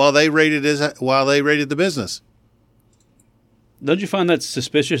Yeah. while they raided the business. Don't you find that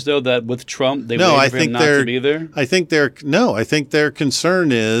suspicious though? That with Trump, they No, waited I for think him not to be there. I think their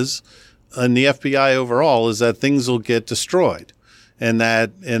concern is, and the FBI overall is that things will get destroyed, and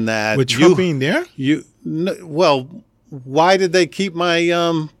that With Trump being there? well, why did they keep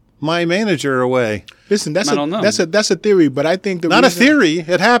my my manager away? Listen, I don't know. that's a theory, but I think Not a theory.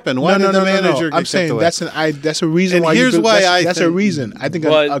 It happened. Why did the manager get I'm kept saying away? that's a reason And why. here's why I that's a think- reason. I think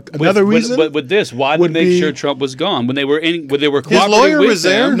But another reason. But with this, why did would they make be- sure Trump was gone when they were when they were His cooperating lawyer with was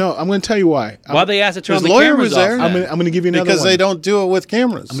them? there. no, I'm going to tell you why. Why they asked to turn His the lawyer cameras was there. off? I'm going to give you another because one. they don't do it with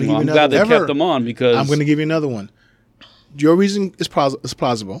cameras. gonna Well, I'm give you glad they another- kept them on because I'm going to give you another one. Your reason is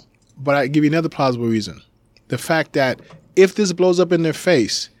plausible, but I give you another plausible reason. The fact that if this blows up in their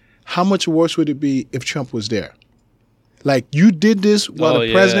face, how much worse would it be if Trump was there? Like, you did this while Oh, the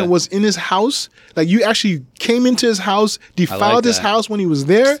yeah. president was in his house. Like, you actually came into his house, defiled his that. house when he was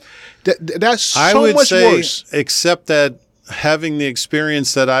there. That's I so would much say, worse. except that having the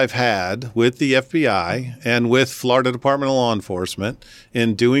experience that I've had with the FBI and with Florida Department of Law Enforcement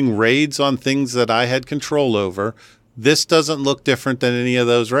in doing raids on things that I had control over, this doesn't look different than any of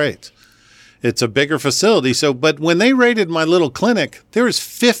those raids. It's a bigger facility. So, but when they raided my little clinic, there was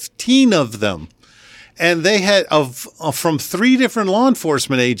 15 of them. And they had from 3 different law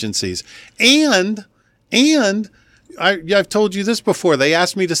enforcement agencies. And I've told you this before. They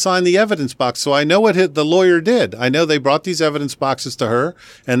asked me to sign the evidence box. So I know what the lawyer did. I know they brought these evidence boxes to her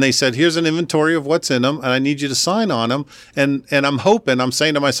and they said, here's an inventory of what's in them. And I need you to sign on them. And I'm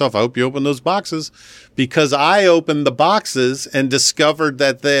saying to myself, I hope you open those boxes, because I opened the boxes and discovered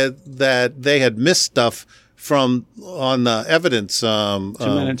that they had missed stuff from on the evidence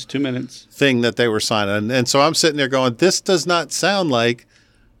 2 minutes thing that they were signing. And so I'm sitting there going, this sounds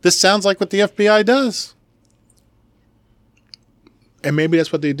like what the FBI does. And maybe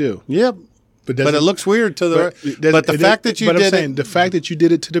that's what they do. Yep. But it looks weird to the fact that you did it. The fact that you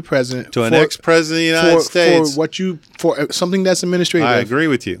did it to the president, to an ex-president of the United States, for something that's administrative, I agree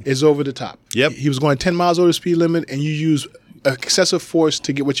with you, is over the top. Yep. He was going 10 miles over the speed limit, and you use excessive force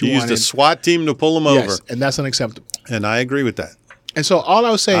to get what you wanted. You used a SWAT team to pull him over, and that's unacceptable. And I agree with that. And so all I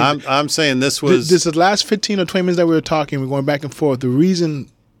was saying, I'm saying this was this is the last 15 or 20 minutes that we were talking. We're going back and forth. The reason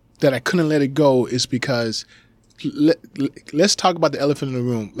that I couldn't let it go is because let's talk about the elephant in the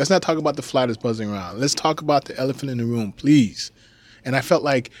room. Let's not talk about the fly that's buzzing around. Let's talk about the elephant in the room, please. And I felt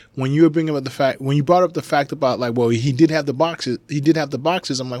like when you were bringing up when you brought up the fact about like, well, he did have the boxes.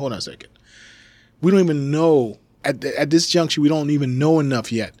 I'm like, hold on a second. We don't even know at this juncture. We don't even know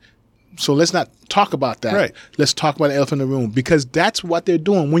enough yet. So let's not talk about that. Right. Let's talk about the elephant in the room, because that's what they're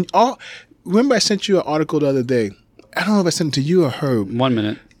doing. Remember I sent you an article the other day. I don't know if I sent it to you or Herb. 1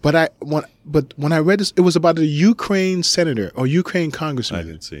 minute. But when I read this, it was about a Ukraine senator or Ukraine congressman. I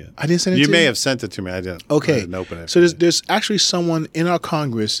didn't see it. I didn't send it to you? You may have sent it to me. I didn't. Okay. I didn't open it. So there's actually someone in our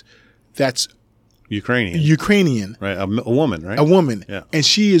Congress that's Ukrainian. Right. A woman, right? A woman. Yeah. And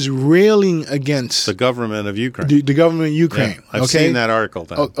she is railing against the government of Ukraine. The government of Ukraine. Yeah, I've seen that article.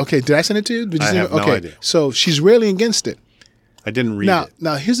 Okay. Did I send it to you? Did you I have no idea. So she's railing against it. I didn't read it.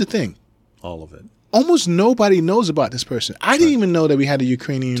 Now, here's the thing. All of it. Almost nobody knows about this person. I didn't even know that we had a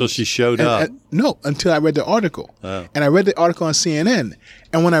Ukrainian. Until she showed up. No, until I read the article. Oh. And I read the article on CNN.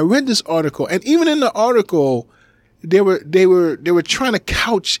 And when I read this article, and even in the article, they were trying to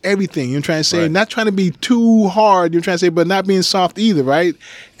couch everything. You're trying to say, not trying to be too hard. You're trying to say, but not being soft either, right?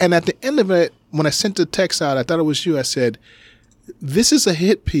 And at the end of it, when I sent the text out, I thought it was you. I said, this is a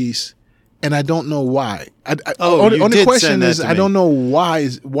hit piece. And I don't know why. Only question is I don't know why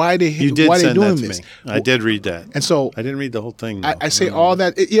they're doing this. Me. I did read that, and so I didn't read the whole thing. I say all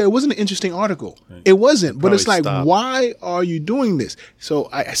that. It wasn't an interesting article. Right. It wasn't, but it's like, why are you doing this? So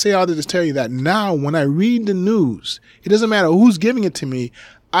I say all that to tell you that now, when I read the news, it doesn't matter who's giving it to me.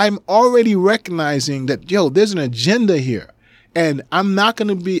 I'm already recognizing that there's an agenda here. And I'm not going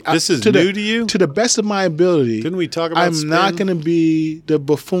to be. This is new to you? To the best of my ability. Didn't we talk about I'm not going to be the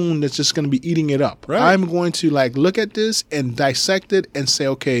buffoon that's just going to be eating it up. Right. I'm going to look at this and dissect it and say,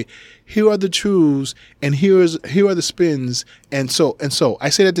 okay, here are the truths and here are the spins. And so I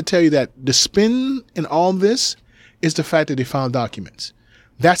say that to tell you that the spin in all this is the fact that they found documents.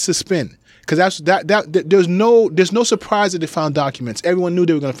 That's the spin. Because there's no surprise that they found documents. Everyone knew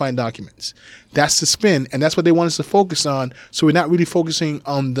they were going to find documents. That's the spin, and that's what they want us to focus on. So we're not really focusing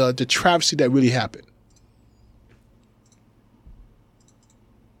on the travesty that really happened.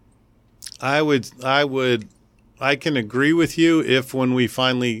 I can agree with you if when we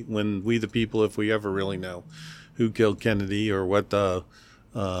the people, if we ever really know who killed Kennedy or what the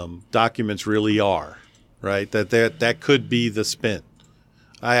documents really are, right? That could be the spin.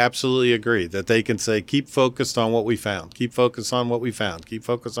 I absolutely agree that they can say, keep focused on what we found. Keep focused on what we found. Keep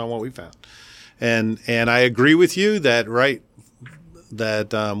focused on what we found. And I agree with you that,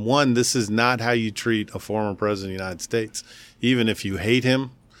 one, this is not how you treat a former president of the United States, even if you hate him.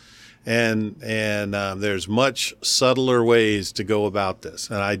 And there's much subtler ways to go about this.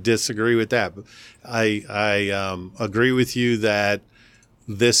 And I disagree with that. I agree with you that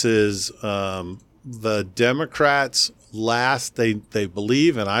this is the Democrats' last. They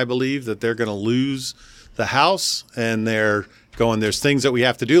believe, and I believe, that they're going to lose the House, and they're going, there's things that we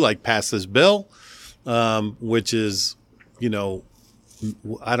have to do, like pass this bill, which is,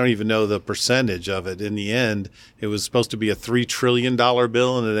 I don't even know the percentage of it. In the end, it was supposed to be a $3 trillion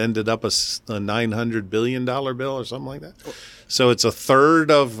bill, and it ended up a $900 billion bill or something like that. So it's a third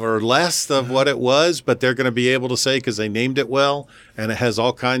of or less of what it was, but they're going to be able to say, because they named it well, and it has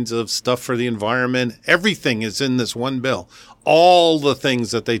all kinds of stuff for the environment. Everything is in this one bill. All the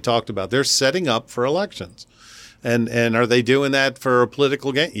things that they talked about. They're setting up for elections. And are they doing that for a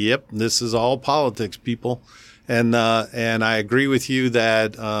political game? Yep, this is all politics, people. And I agree with you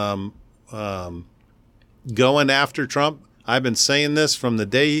that going after Trump, I've been saying this from the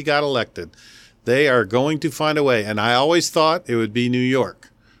day he got elected. They are going to find a way. And I always thought it would be New York.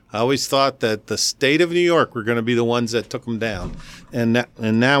 I always thought that the state of New York were going to be the ones that took them down. And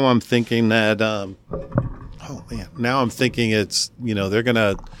now I'm thinking that, now I'm thinking it's, they're going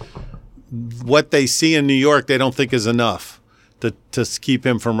to, what they see in New York, they don't think is enough to keep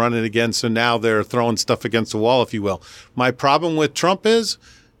him from running again. So now they're throwing stuff against the wall, if you will. My problem with Trump is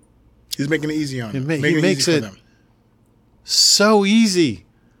he's making it easy on them. He makes it so easy.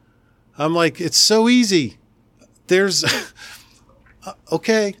 I'm like, it's so easy. There's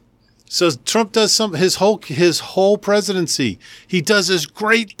okay. So Trump does his whole presidency. He does this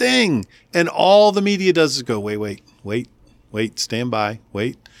great thing, and all the media does is go, wait, stand by,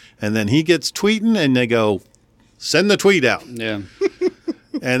 wait, and then he gets tweeting, and they go, send the tweet out. Yeah.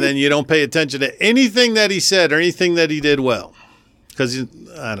 And then you don't pay attention to anything that he said or anything that he did well, because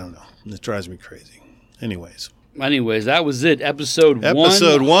I don't know, it drives me crazy. Anyways, that was it. Episode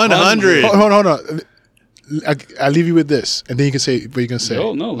 100. Hold on. I'll leave you with this, and then you can say what you're going to say.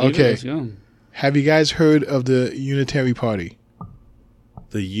 No. Okay. Let's go. Have you guys heard of the Unitary Party?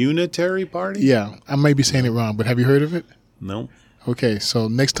 The Unitary Party? Yeah. I might be saying it wrong, but have you heard of it? No. Okay. So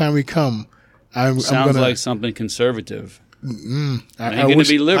next time we come, I'm Sounds gonna, like something conservative. I Ain't going to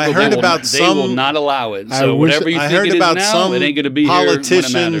be liberal. I heard about they will not allow it. So whatever you I think heard it is about now, some it ain't going to be here when it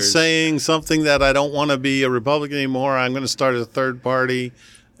politician matters. saying something that I don't want to be a Republican anymore. I'm going to start a third party.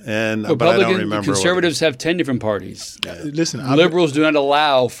 But I don't remember. Conservatives have 10 different parties. Listen, Liberals do not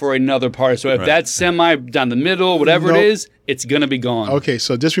allow for another party. So if that's semi down the middle, whatever it is, it's going to be gone. Okay,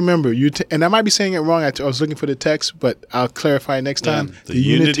 so just remember, and I might be saying it wrong. I was looking for the text, but I'll clarify next time. The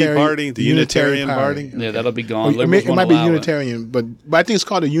Unity Party, the Unitarian Party. Yeah, that'll be gone. It might be Unitarian, but I think it's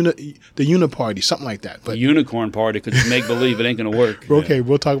called the Uniparty, something like that. But the Unicorn Party, because it's make believe it ain't going to work. Okay,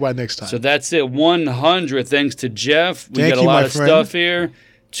 we'll talk about it next time. So that's it. 100. Thanks to Jeff. We Thank got a you, lot my of friend. stuff here.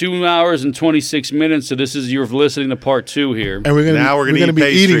 2 hours and 26 minutes. So this is you're listening to part 2 here. And we're gonna be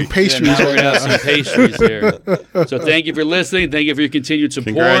eating pastries. Now we're gonna have some pastries here. So thank you for listening. Thank you for your continued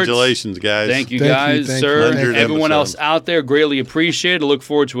support. Congratulations, guys. Thank you, guys, sir. 100 And everyone episodes. else out there, greatly appreciate it. Look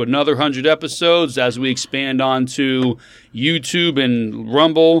forward to another 100 episodes as we expand on to YouTube and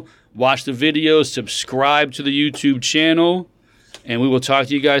Rumble. Watch the videos, subscribe to the YouTube channel, and we will talk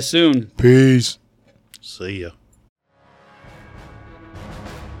to you guys soon. Peace. See ya.